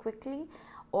very quickly,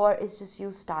 or it's just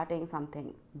you starting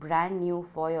something brand new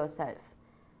for yourself,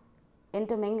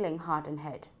 intermingling heart and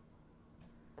head,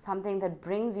 something that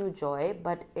brings you joy,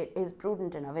 but it is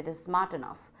prudent enough, it is smart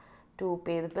enough to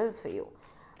pay the bills for you.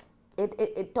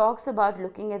 It talks about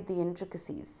looking at the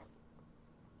intricacies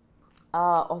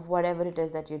of whatever it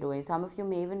is that you're doing. Some of you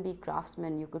may even be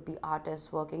craftsmen, you could be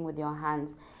artists working with your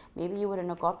hands. Maybe you were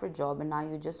in a corporate job and now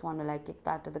you just want to like kick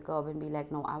that to the curb and be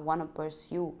like, no, I want to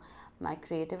pursue my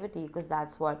creativity because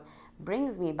that's what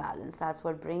brings me balance, that's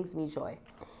what brings me joy.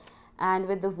 And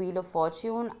with the Wheel of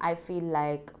Fortune, I feel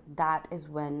like that is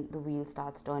when the wheel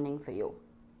starts turning for you.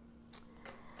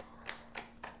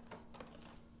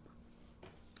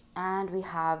 And we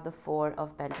have the Four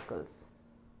of Pentacles.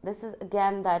 This is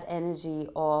again that energy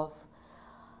of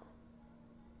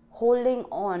holding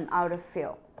on out of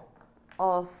fear,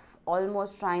 of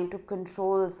almost trying to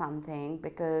control something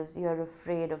because you're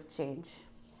afraid of change.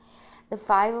 The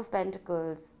Five of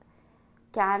Pentacles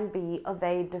can be a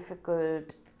very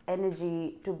difficult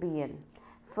energy to be in.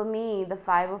 For me, the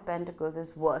Five of Pentacles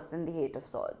is worse than the Eight of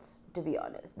Swords, to be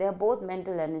honest. They are both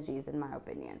mental energies, in my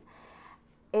opinion.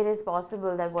 It is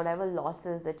possible that whatever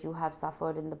losses that you have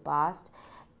suffered in the past,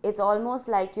 it's almost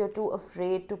like you're too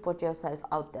afraid to put yourself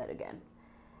out there again.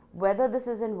 Whether this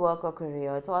is in work or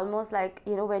career, it's almost like,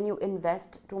 you know, when you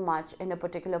invest too much in a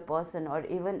particular person or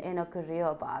even in a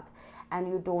career path and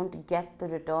you don't get the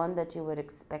return that you were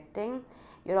expecting,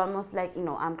 you're almost like, you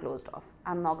know, I'm closed off.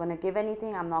 I'm not going to give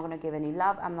anything. I'm not going to give any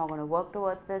love. I'm not going to work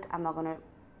towards this. I'm not gonna.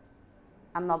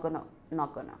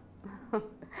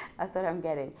 That's what I'm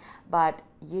getting. But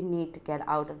you need to get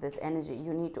out of this energy.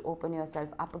 You need to open yourself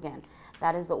up again.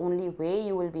 That is the only way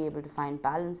you will be able to find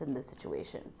balance in this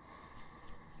situation.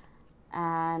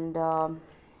 And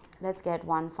let's get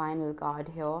one final card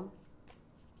here.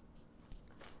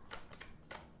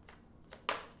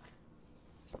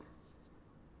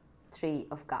 Three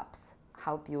of Cups.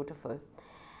 How beautiful.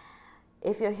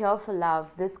 If you're here for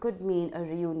love, this could mean a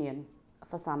reunion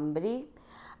for somebody.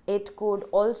 It could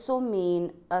also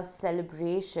mean a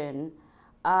celebration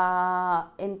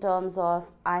in terms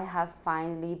of I have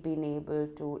finally been able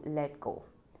to let go.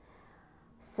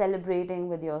 Celebrating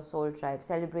with your soul tribe,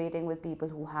 celebrating with people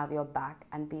who have your back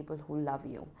and people who love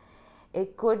you.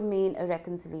 It could mean a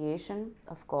reconciliation,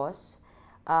 of course.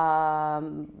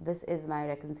 This is my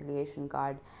reconciliation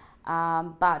card.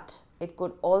 But it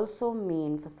could also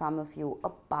mean for some of you a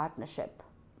partnership.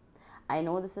 I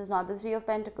know this is not the Three of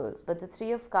Pentacles, but the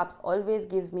Three of Cups always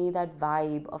gives me that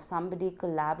vibe of somebody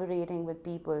collaborating with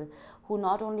people who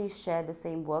not only share the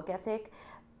same work ethic,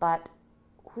 but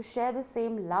who share the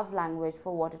same love language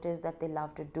for what it is that they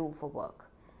love to do for work,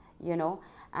 you know.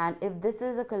 And if this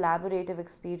is a collaborative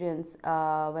experience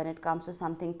when it comes to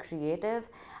something creative,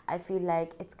 I feel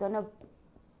like it's gonna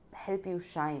help you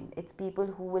shine. It's people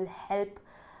who will help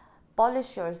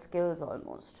polish your skills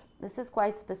almost. This is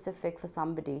quite specific for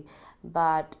somebody,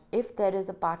 but if there is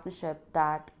a partnership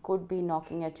that could be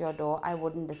knocking at your door, I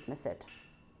wouldn't dismiss it.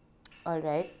 All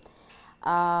right.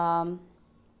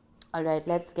 All right,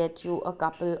 let's get you a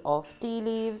couple of tea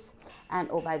leaves. And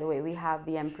oh, by the way, we have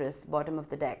the Empress, bottom of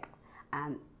the deck.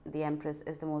 And the Empress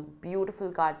is the most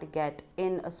beautiful card to get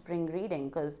in a spring reading,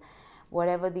 because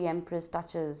whatever the Empress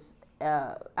touches,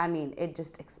 I mean, it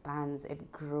just expands,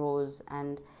 it grows,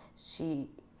 and she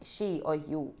or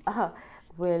you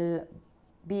will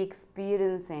be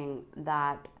experiencing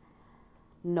that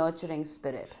nurturing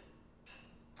spirit.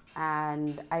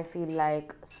 And I feel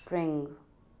like spring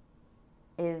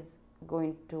is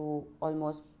going to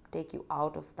almost take you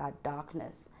out of that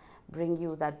darkness, bring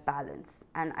you that balance.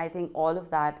 And I think all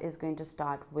of that is going to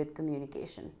start with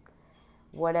communication,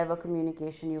 whatever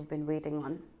communication you've been waiting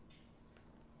on.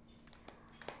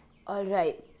 All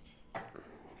right,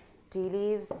 tea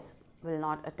leaves. Will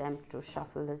not attempt to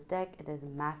shuffle this deck. It is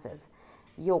massive.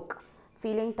 Yoke.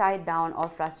 Feeling tied down or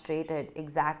frustrated.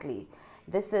 Exactly.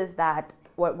 This is that,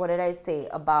 what did I say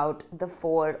about the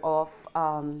Four of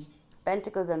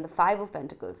Pentacles and the Five of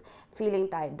Pentacles? Feeling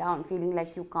tied down, feeling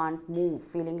like you can't move,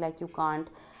 feeling like you can't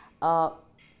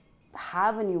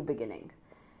have a new beginning.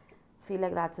 Feel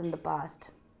like that's in the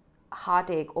past.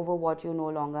 Heartache over what you no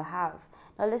longer have.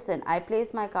 Now listen, I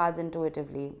place my cards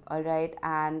intuitively, all right,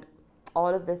 and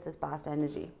all of this is past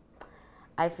energy.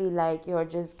 I feel like you're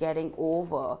just getting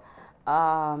over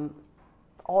all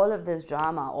of this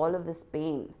drama, all of this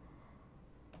pain.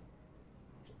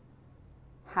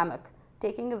 Hammock.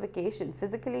 Taking a vacation,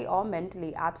 physically or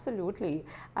mentally, absolutely.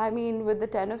 I mean, with the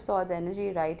Ten of Swords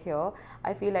energy right here,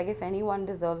 I feel like if anyone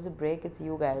deserves a break, it's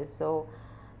you guys. So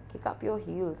kick up your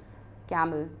heels.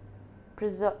 Camel.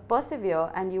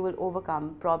 Persevere and you will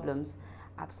overcome problems.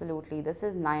 Absolutely. This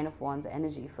is Nine of Wands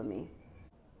energy for me.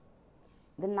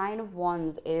 The Nine of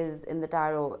Wands is, in the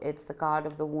tarot, it's the card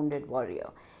of the wounded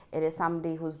warrior. It is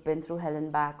somebody who's been through hell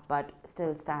and back but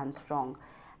still stands strong.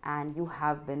 And you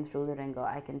have been through the ringer.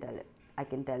 I can tell it. I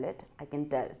can tell it. I can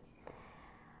tell.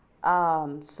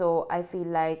 So I feel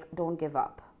like don't give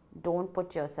up. Don't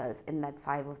put yourself in that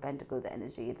Five of Pentacles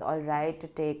energy. It's all right to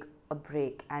take a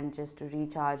break and just to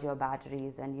recharge your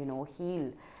batteries and, you know,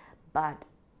 heal. But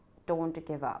don't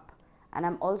give up. And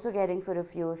I'm also getting for a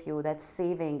few of you that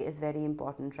saving is very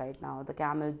important right now. The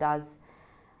camel does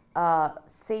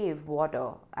save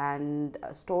water and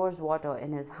stores water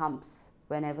in his humps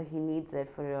whenever he needs it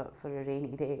for a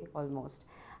rainy day almost.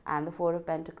 And the Four of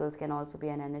Pentacles can also be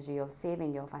an energy of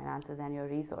saving your finances and your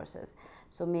resources.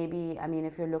 So maybe, I mean,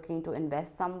 if you're looking to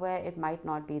invest somewhere, it might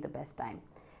not be the best time.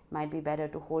 It might be better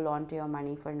to hold on to your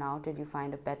money for now till you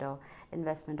find a better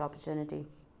investment opportunity.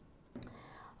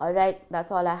 All right,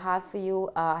 that's all I have for you.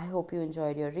 I hope you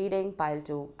enjoyed your reading. Pile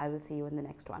 2, I will see you in the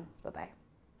next one. Bye-bye.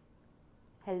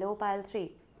 Hello, Pile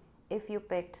 3. If you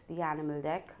picked the animal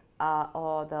deck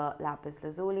or the Lapis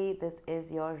Lazuli, this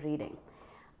is your reading.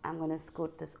 I'm going to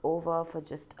scoot this over for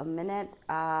just a minute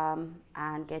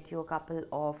and get you a couple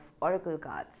of oracle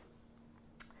cards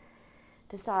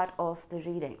to start off the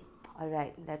reading. All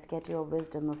right, let's get your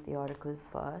wisdom of the oracle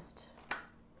first.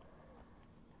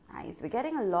 Nice. We're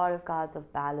getting a lot of cards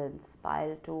of balance.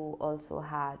 Pile 2 also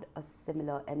had a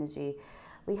similar energy.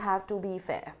 We have to be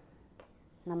fair.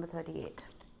 Number 38.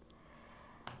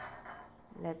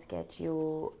 Let's get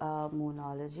you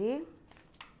Moonology.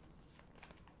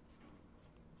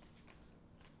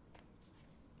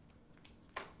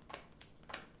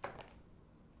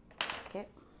 Okay.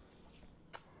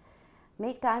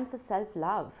 Make time for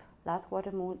self-love. Last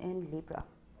quarter moon in Libra.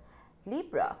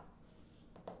 Libra.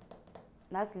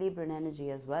 That's Libran energy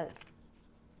as well.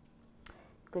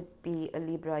 Could be a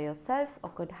Libra yourself or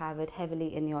could have it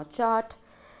heavily in your chart,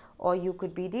 or you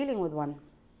could be dealing with one.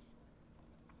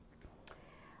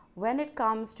 When it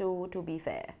comes to be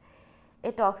fair,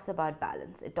 it talks about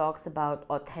balance. It talks about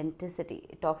authenticity.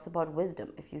 It talks about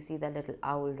wisdom. If you see that little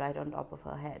owl right on top of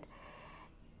her head.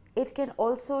 It can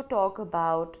also talk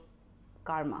about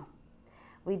karma.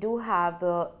 We do have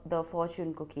the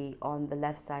fortune cookie on the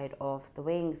left side of the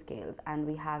weighing scales, and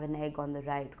we have an egg on the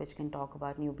right, which can talk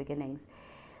about new beginnings.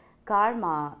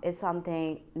 Karma is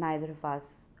something neither of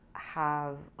us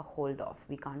have a hold of.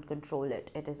 We can't control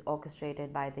it. It is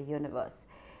orchestrated by the universe.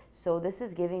 So this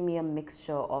is giving me a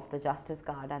mixture of the Justice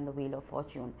card and the Wheel of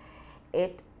Fortune.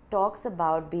 It talks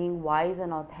about being wise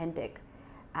and authentic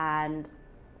and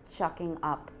chucking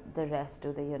up the rest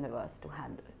to the universe to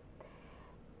handle.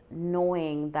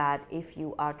 Knowing that if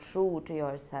you are true to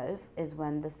yourself is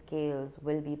when the scales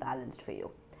will be balanced for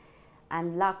you.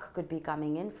 And luck could be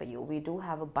coming in for you. We do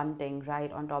have a bunting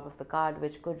right on top of the card,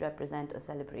 which could represent a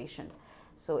celebration.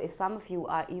 So if some of you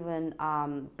are even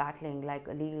battling like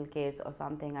a legal case or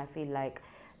something, I feel like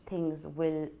things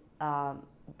will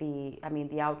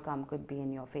the outcome could be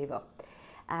in your favor.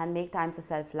 And make time for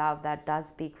self-love. That does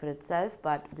speak for itself,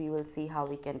 but we will see how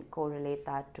we can correlate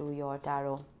that to your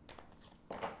tarot.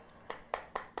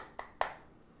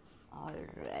 All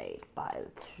right, pile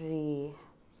 3.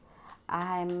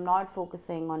 I'm not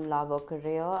focusing on love or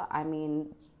career. I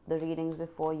mean, the readings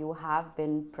before you have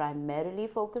been primarily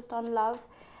focused on love,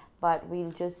 but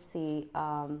we'll just see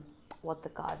what the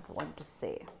cards want to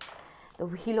say. The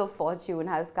Wheel of Fortune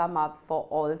has come up for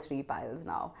all 3 piles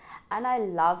now. And I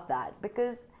love that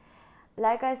because,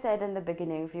 like I said in the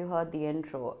beginning, if you heard the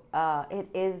intro, it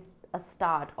is a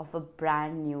start of a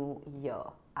brand new year,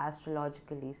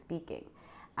 astrologically speaking.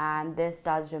 And this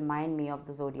does remind me of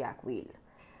the zodiac wheel.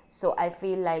 So I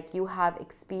feel like you have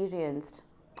experienced,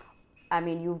 I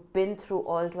mean, you've been through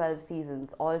all 12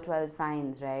 seasons, all 12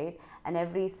 signs, right? And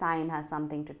every sign has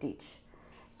something to teach.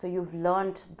 So you've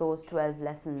learned those 12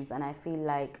 lessons, and I feel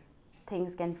like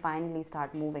things can finally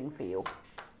start moving for you.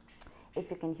 If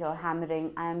you can hear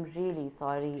hammering, I am really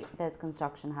sorry. There's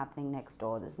construction happening next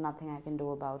door. There's nothing I can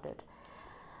do about it.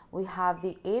 We have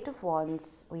the 8 of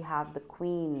Wands. We have the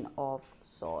Queen of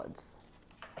Swords.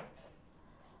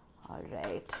 All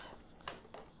right.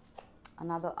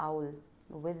 Another owl.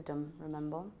 Wisdom,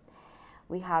 remember.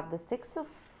 We have the 6 of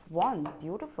Wands.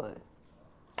 Beautiful.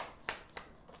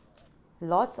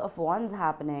 Lots of wands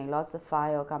happening. Lots of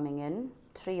fire coming in.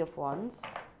 3 of Wands.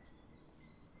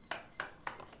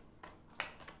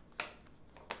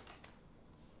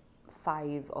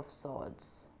 5 of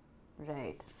Swords.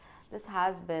 Right. This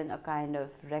has been a kind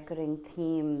of recurring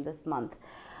theme this month.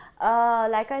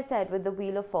 Like I said, with the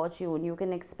Wheel of Fortune, you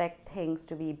can expect things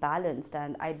to be balanced.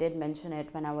 And I did mention it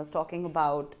when I was talking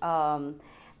about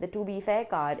the To Be Fair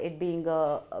card, it being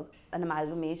an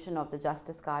amalgamation of the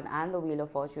Justice card and the Wheel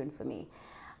of Fortune for me.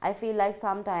 I feel like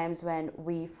sometimes when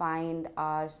we find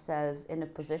ourselves in a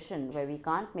position where we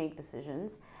can't make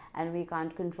decisions and we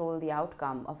can't control the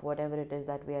outcome of whatever it is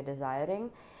that we are desiring,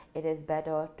 it is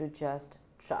better to just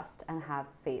trust and have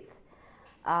faith.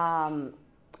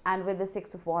 And with the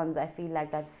 6 of Wands, I feel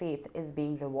like that faith is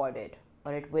being rewarded,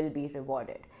 or it will be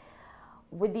rewarded.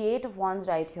 With the 8 of Wands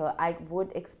right here, I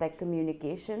would expect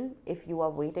communication if you are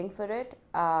waiting for it.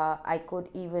 I could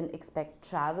even expect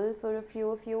travel for a few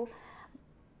of you.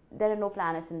 There are no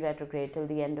planets in retrograde till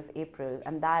the end of April.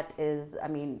 And that is, I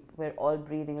mean, we're all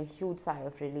breathing a huge sigh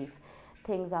of relief.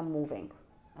 Things are moving,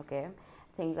 okay?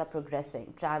 Things are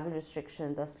progressing. Travel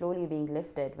restrictions are slowly being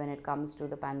lifted when it comes to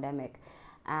the pandemic.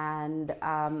 And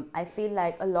I feel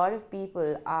like a lot of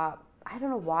people are, I don't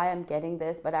know why I'm getting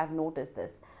this, but I've noticed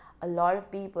this. A lot of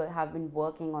people have been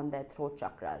working on their throat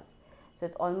chakras. So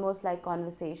it's almost like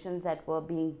conversations that were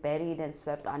being buried and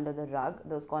swept under the rug.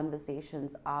 Those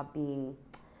conversations are being,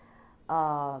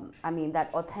 that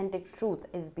authentic truth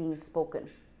is being spoken.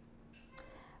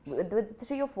 With the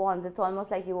 3 of Wands, it's almost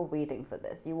like you were waiting for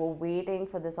this. You were waiting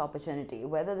for this opportunity.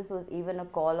 Whether this was even a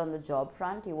call on the job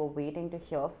front, you were waiting to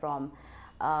hear from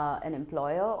an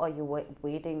employer, or you were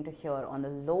waiting to hear on a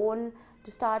loan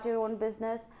to start your own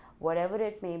business, whatever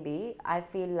it may be, I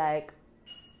feel like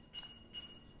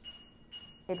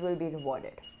it will be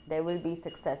rewarded. There will be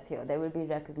success here. There will be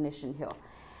recognition here.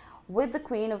 With the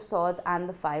Queen of Swords and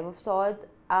the 5 of Swords,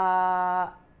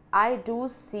 I do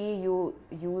see you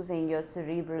using your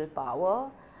cerebral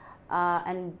power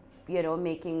and,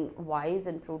 making wise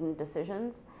and prudent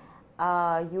decisions,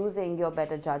 using your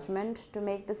better judgment to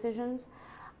make decisions.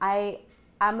 I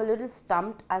am a little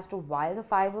stumped as to why the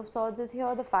 5 of Swords is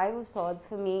here. The 5 of Swords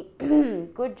for me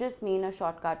could just mean a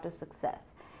shortcut to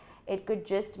success. It could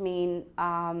just mean,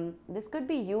 this could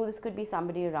be you, this could be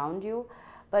somebody around you,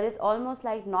 but it's almost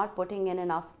like not putting in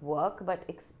enough work, but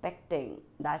expecting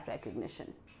that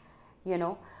recognition,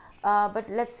 But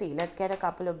let's see, let's get a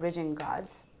couple of bridging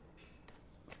cards.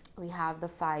 We have the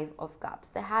 5 of Cups.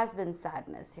 There has been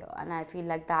sadness here, and I feel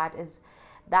like that is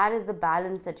the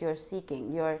balance that you're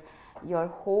seeking. You're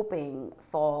hoping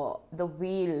for the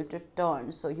wheel to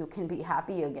turn so you can be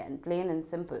happy again, plain and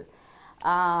simple.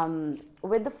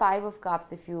 With the 5 of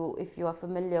Cups, if you are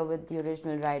familiar with the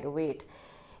original Rider-Waite,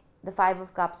 the 5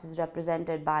 of Cups is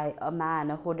represented by a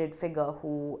man, a hooded figure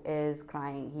who is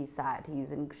crying. He's sad,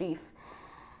 he's in grief.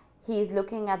 He's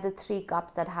looking at the 3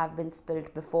 cups that have been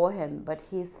spilled before him, but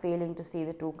he's failing to see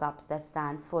the 2 cups that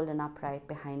stand full and upright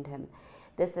behind him.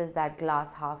 This is that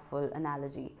glass half full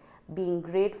analogy. Being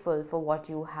grateful for what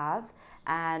you have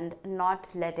and not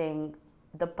letting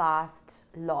the past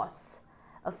loss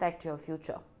affect your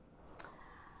future.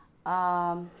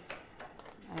 All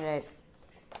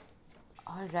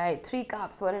right, 3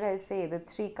 cups. What did I say? The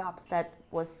 3 cups that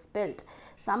was spilt.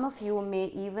 Some of you may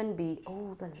even be,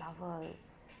 the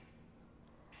Lovers.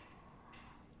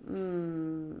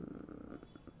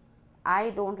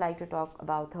 I don't like to talk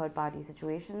about third-party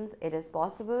situations. It is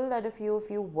possible that a few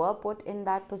of you were put in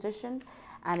that position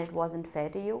and it wasn't fair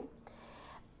to you.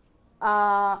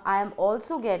 I am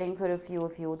also getting for a few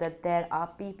of you that there are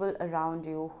people around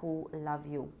you who love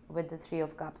you with the Three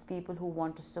of Cups, people who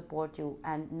want to support you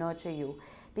and nurture you,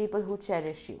 people who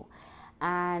cherish you.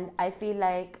 And I feel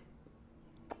like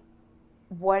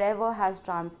whatever has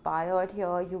transpired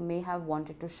here, you may have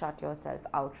wanted to shut yourself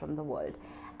out from the world.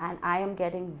 And I am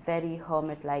getting very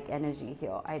hermit-like energy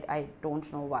here. I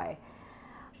don't know why.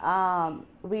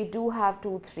 We do have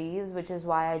 2 3s, which is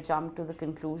why I jumped to the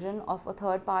conclusion of a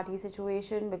third party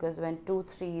situation, because when 2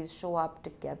 3s show up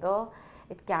together,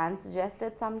 it can suggest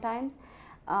it sometimes.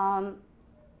 And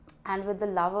with the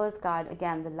Lovers card,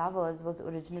 again, the Lovers was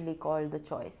originally called the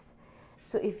choice.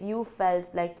 So if you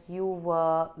felt like you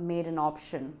were made an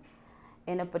option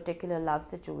in a particular love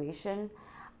situation,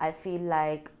 I feel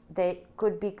like there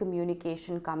could be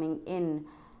communication coming in,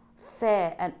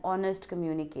 fair and honest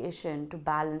communication to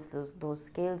balance those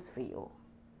scales for you.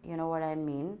 You know what I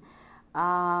mean?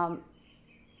 I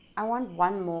want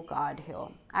one more card here.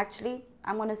 Actually,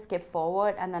 I'm going to skip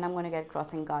forward and then I'm going to get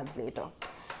crossing cards later.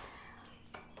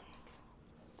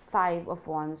 5 of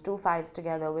Wands, 2 5s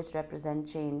together, which represent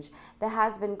change. There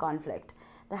has been conflict.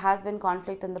 There has been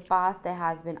conflict in the past. There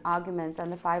has been arguments,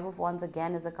 and the 5 of Wands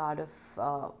again is a card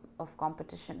of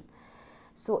competition.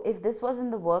 So if this was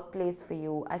in the workplace for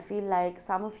you, I feel like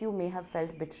some of you may have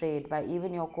felt betrayed by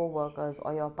even your co-workers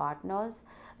or your partners,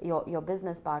 your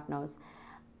business partners.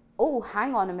 Oh,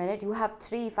 hang on a minute, you have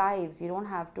 3 5s. You don't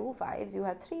have 2 5s, you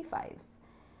have 3 5s.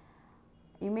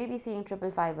 You may be seeing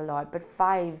 555 a lot, but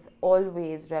 5s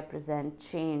always represent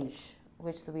change,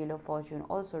 which the Wheel of Fortune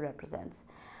also represents.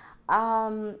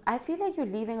 I feel like you're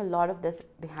leaving a lot of this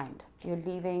behind. You're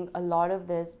leaving a lot of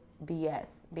this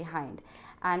BS behind.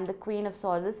 And the Queen of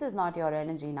Swords, this is not your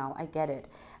energy now, I get it.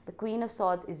 The Queen of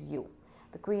Swords is you.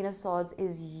 The Queen of Swords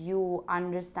is you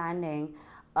understanding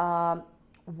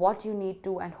what you need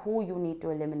to and who you need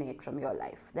to eliminate from your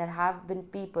life. There have been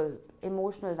people,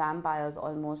 emotional vampires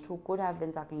almost, who could have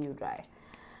been sucking you dry.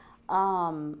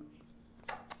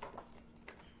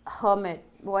 Hermit,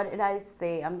 what did I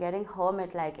say? I'm getting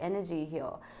hermit-like energy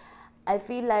here. I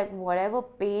feel like whatever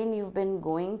pain you've been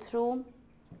going through,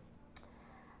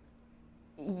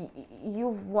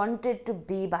 you've wanted to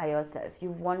be by yourself.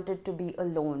 You've wanted to be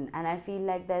alone. And I feel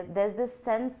like there's this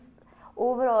sense,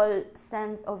 overall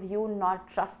sense of you not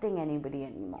trusting anybody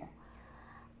anymore.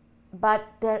 But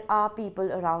there are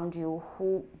people around you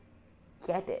who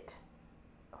get it,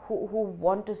 who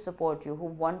want to support you, who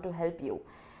want to help you.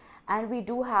 And we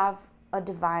do have a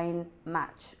divine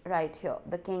match right here,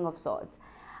 the King of Swords.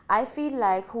 I feel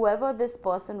like whoever this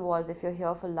person was, if you're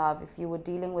here for love, if you were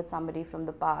dealing with somebody from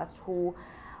the past who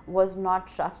was not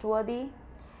trustworthy,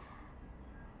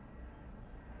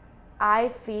 I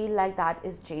feel like that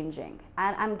is changing.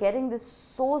 And I'm getting this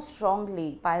so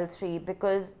strongly, pile 3,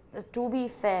 because to be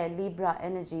fair, Libra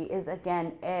energy is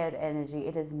again air energy.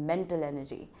 It is mental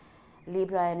energy.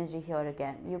 Libra energy here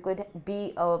again. You could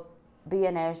be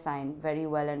an air sign very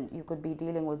well, and you could be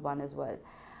dealing with one as well.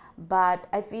 But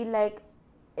I feel like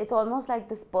it's almost like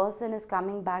this person is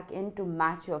coming back in to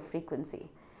match your frequency.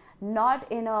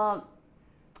 Not in a,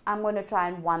 I'm going to try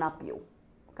and one-up you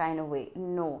kind of way.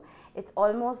 No, it's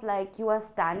almost like you are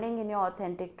standing in your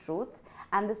authentic truth,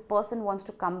 and this person wants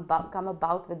to come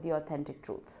about with the authentic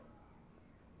truth.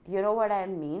 You know what I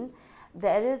mean?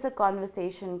 There is a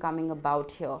conversation coming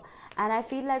about here. And I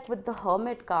feel like with the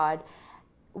Hermit card,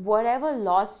 whatever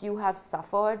loss you have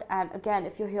suffered, and again,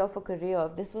 if you're here for career,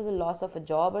 if this was a loss of a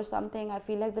job or something, I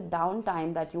feel like the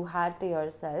downtime that you had to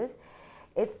yourself,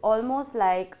 it's almost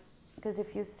like, because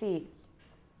if you see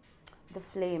the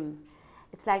flame,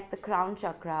 it's like the crown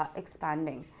chakra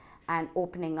expanding and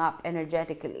opening up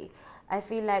energetically. I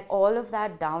feel like all of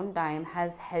that downtime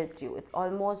has helped you. It's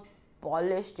almost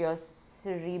polished your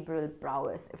cerebral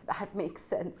prowess, if that makes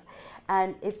sense,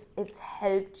 and it's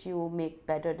helped you make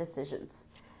better decisions.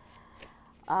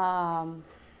 The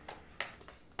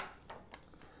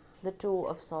Two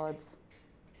of Swords.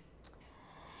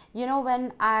 You know,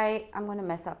 when I'm going to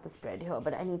mess up the spread here,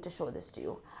 but I need to show this to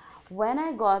you. When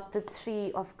I got the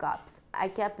 3 of Cups, I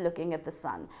kept looking at the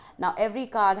sun. Now, every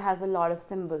card has a lot of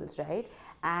symbols, right?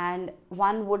 And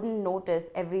one wouldn't notice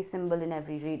every symbol in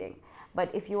every reading.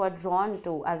 But if you are drawn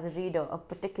to, as a reader, a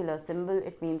particular symbol,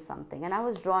 it means something. And I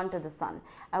was drawn to the sun.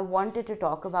 I wanted to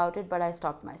talk about it, but I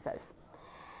stopped myself.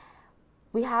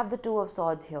 We have the 2 of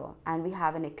Swords here, and we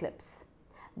have an eclipse.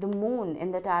 The moon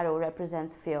in the tarot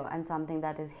represents fear and something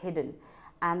that is hidden.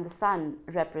 And the sun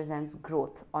represents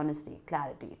growth, honesty,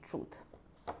 clarity, truth.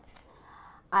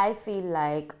 I feel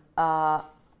like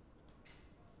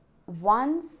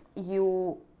once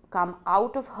you come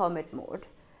out of hermit mode,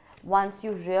 once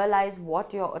you realize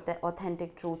what your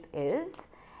authentic truth is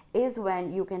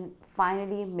when you can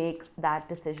finally make that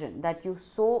decision that you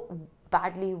so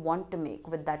badly want to make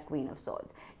with that Queen of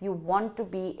Swords. You want to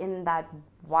be in that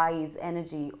wise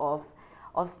energy of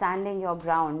standing your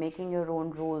ground, making your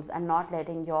own rules, and not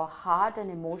letting your heart and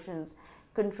emotions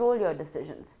control your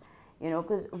decisions. You know,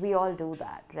 because we all do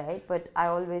that, right? But I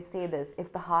always say this,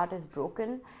 if the heart is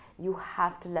broken, you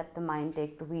have to let the mind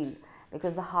take the wheel,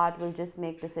 because the heart will just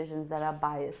make decisions that are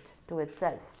biased to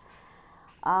itself.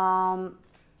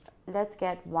 Let's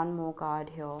get one more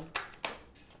card here.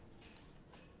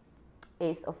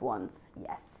 Ace of Wands.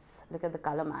 Yes, look at the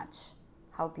color match.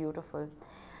 How beautiful.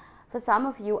 For some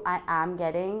of you, I am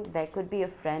getting, there could be a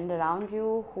friend around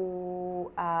you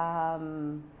who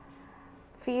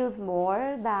feels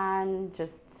more than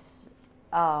just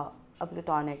a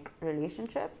platonic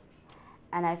relationship,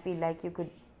 and I feel like you could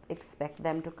expect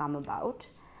them to come about.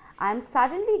 I'm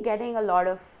suddenly getting a lot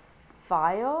of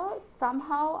fire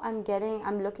somehow. I'm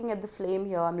looking at the flame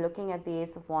here, I'm looking at the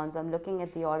Ace of Wands, I'm looking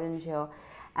at the orange here,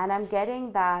 and I'm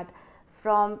getting that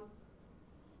from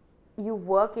you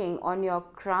working on your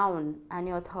crown and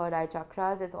your third eye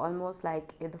chakras. It's almost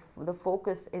like the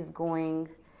focus is going,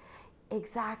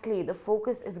 exactly, the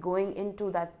focus is going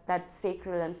into that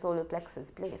sacral and solar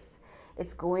plexus place.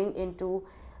 It's going into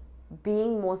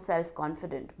being more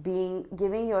self-confident,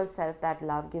 giving yourself that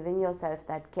love, giving yourself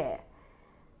that care.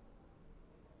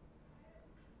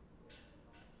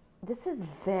 This is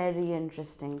very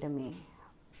interesting to me.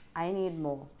 I need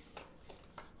more.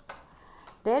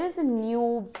 There is a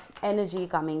new energy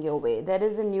coming your way. There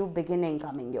is a new beginning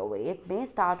coming your way. It may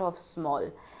start off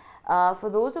small. For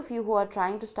those of you who are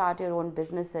trying to start your own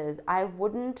businesses, I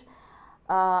wouldn't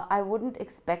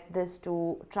expect this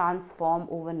to transform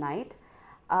overnight.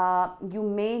 You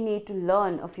may need to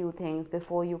learn a few things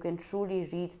before you can truly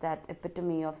reach that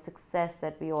epitome of success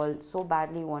that we all so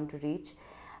badly want to reach.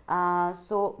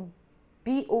 So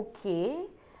be okay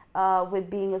with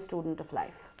being a student of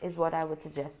life is what I would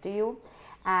suggest to you.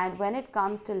 And when it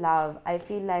comes to love, I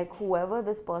feel like whoever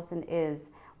this person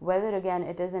is, whether again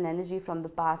it is an energy from the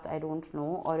past, I don't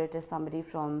know, or it is somebody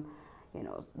from, you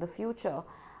know, the future,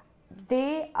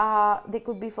 they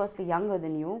could be firstly younger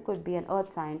than you, could be an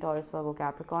earth sign, Taurus, Virgo,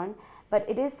 Capricorn, but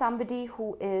it is somebody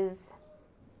who is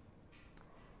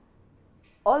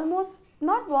almost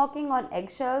not walking on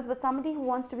eggshells, but somebody who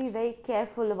wants to be very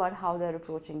careful about how they're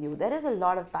approaching you. There is a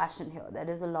lot of passion here, there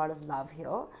is a lot of love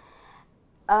here,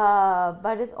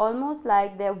 but it's almost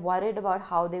like they're worried about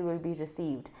how they will be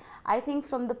received. I think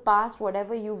from the past,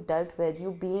 whatever you've dealt with,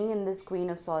 you being in this Queen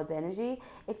of Swords energy,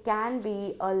 it can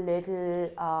be a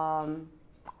little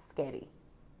scary,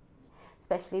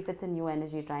 especially if it's a new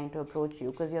energy trying to approach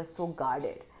you, because you're so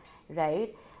guarded,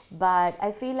 right? But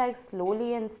I feel like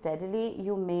slowly and steadily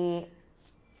you may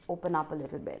open up a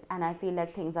little bit, and I feel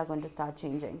like things are going to start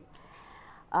changing.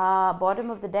 Bottom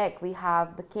of the deck, we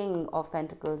have the King of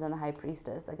Pentacles and the High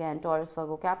Priestess. Again, Taurus,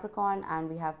 Virgo, Capricorn, and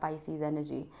we have Pisces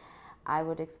energy. I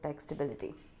would expect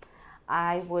stability.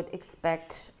 I would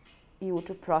expect you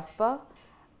to prosper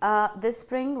this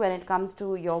spring when it comes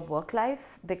to your work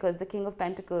life, because the King of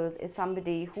Pentacles is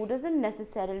somebody who doesn't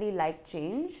necessarily like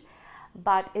change,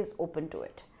 but is open to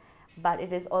it. But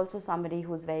it is also somebody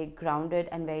who's very grounded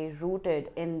and very rooted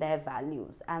in their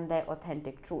values and their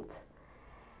authentic truth.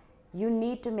 You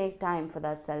need to make time for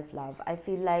that self-love. I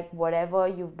feel like whatever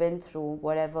you've been through,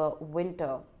 whatever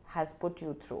winter has put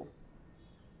you through,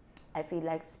 I feel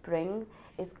like spring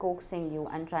is coaxing you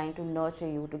and trying to nurture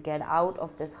you to get out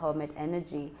of this hermit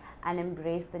energy and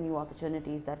embrace the new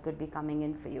opportunities that could be coming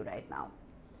in for you right now.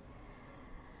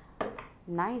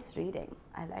 Nice reading.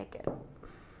 I like it.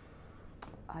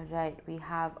 All right, we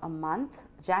have a month,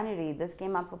 January. This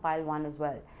came up for pile 1 as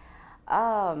well.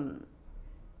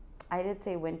 I did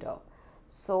say winter.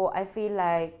 So I feel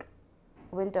like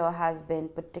winter has been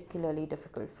particularly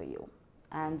difficult for you.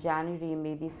 And January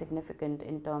may be significant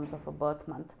in terms of a birth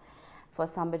month for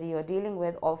somebody you're dealing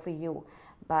with or for you.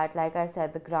 But like I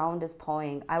said, the ground is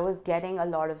thawing. I was getting a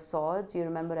lot of swords. You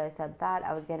remember I said that?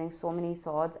 I was getting so many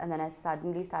swords, and then I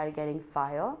suddenly started getting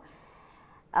fire.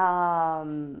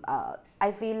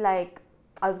 I feel like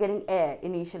I was getting air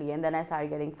initially, and then I started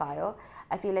getting fire.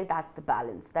 I feel like that's the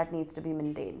balance that needs to be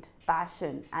maintained.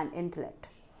 Passion and intellect.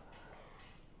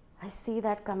 I see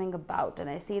that coming about, and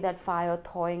I see that fire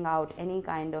thawing out any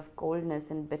kind of coldness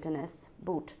and bitterness.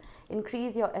 Boot.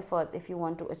 Increase your efforts if you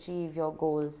want to achieve your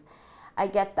goals. I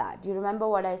get that. You remember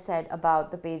what I said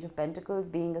about the Page of Pentacles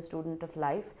being a student of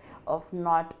life, of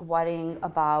not worrying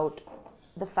about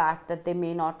the fact that they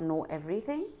may not know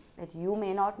everything, that you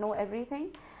may not know everything.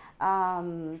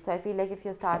 So I feel like if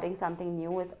you're starting something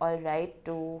new, it's all right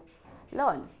to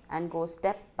learn and go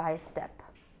step by step.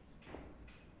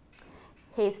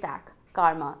 Haystack,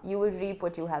 karma, you will reap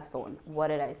what you have sown. What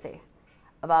did I say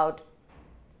about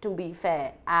to be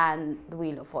fair and the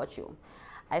wheel of fortune?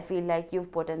 I feel like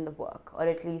you've put in the work, or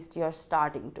at least you're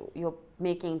starting to. You're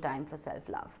making time for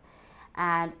self-love.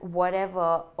 And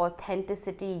whatever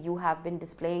authenticity you have been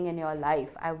displaying in your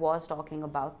life, I was talking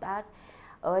about that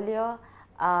earlier,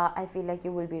 I feel like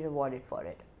you will be rewarded for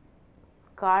it.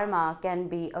 Karma can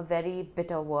be a very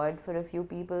bitter word for a few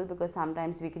people, because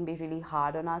sometimes we can be really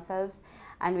hard on ourselves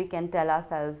and we can tell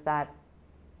ourselves that,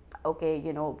 okay,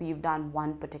 you know, we've done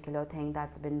one particular thing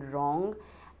that's been wrong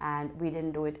and we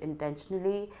didn't do it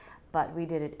intentionally, but we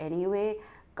did it anyway.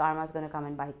 Karma's going to come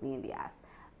and bite me in the ass.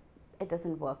 It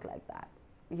doesn't work like that.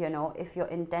 You know, if your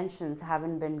intentions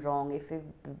haven't been wrong, if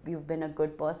you've been a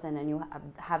good person and you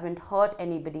haven't hurt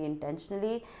anybody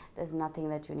intentionally, there's nothing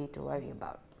that you need to worry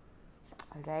about.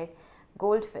 All right.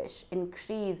 Goldfish,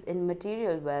 increase in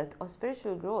material wealth or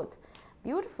spiritual growth.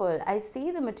 Beautiful. I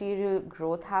see the material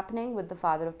growth happening with the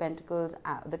Father of Pentacles,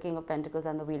 the King of Pentacles,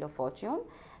 and the Wheel of Fortune.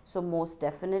 So most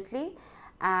definitely.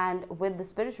 And with the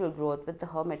spiritual growth, with the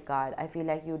Hermit card, I feel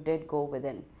like you did go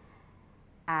within.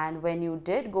 And when you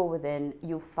did go within,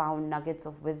 you found nuggets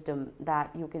of wisdom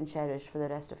that you can cherish for the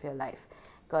rest of your life.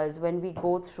 Because when we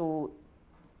go through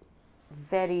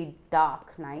very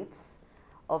dark nights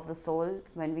of the soul,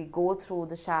 when we go through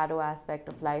the shadow aspect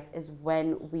of life, is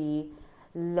when we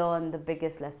learn the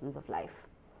biggest lessons of life.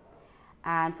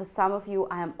 And for some of you,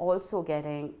 I am also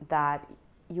getting that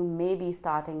you may be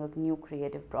starting a new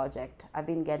creative project. I've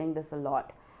been getting this a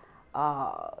lot.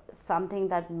 Something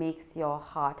that makes your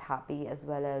heart happy as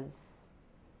well as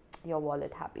your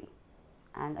wallet happy.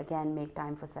 And again, make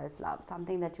time for self-love,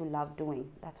 something that you love doing.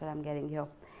 That's what I'm getting here.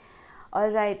 All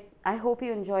right, I hope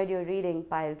you enjoyed your reading,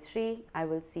 pile 3. I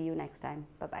will see you next time.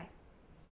 Bye-bye.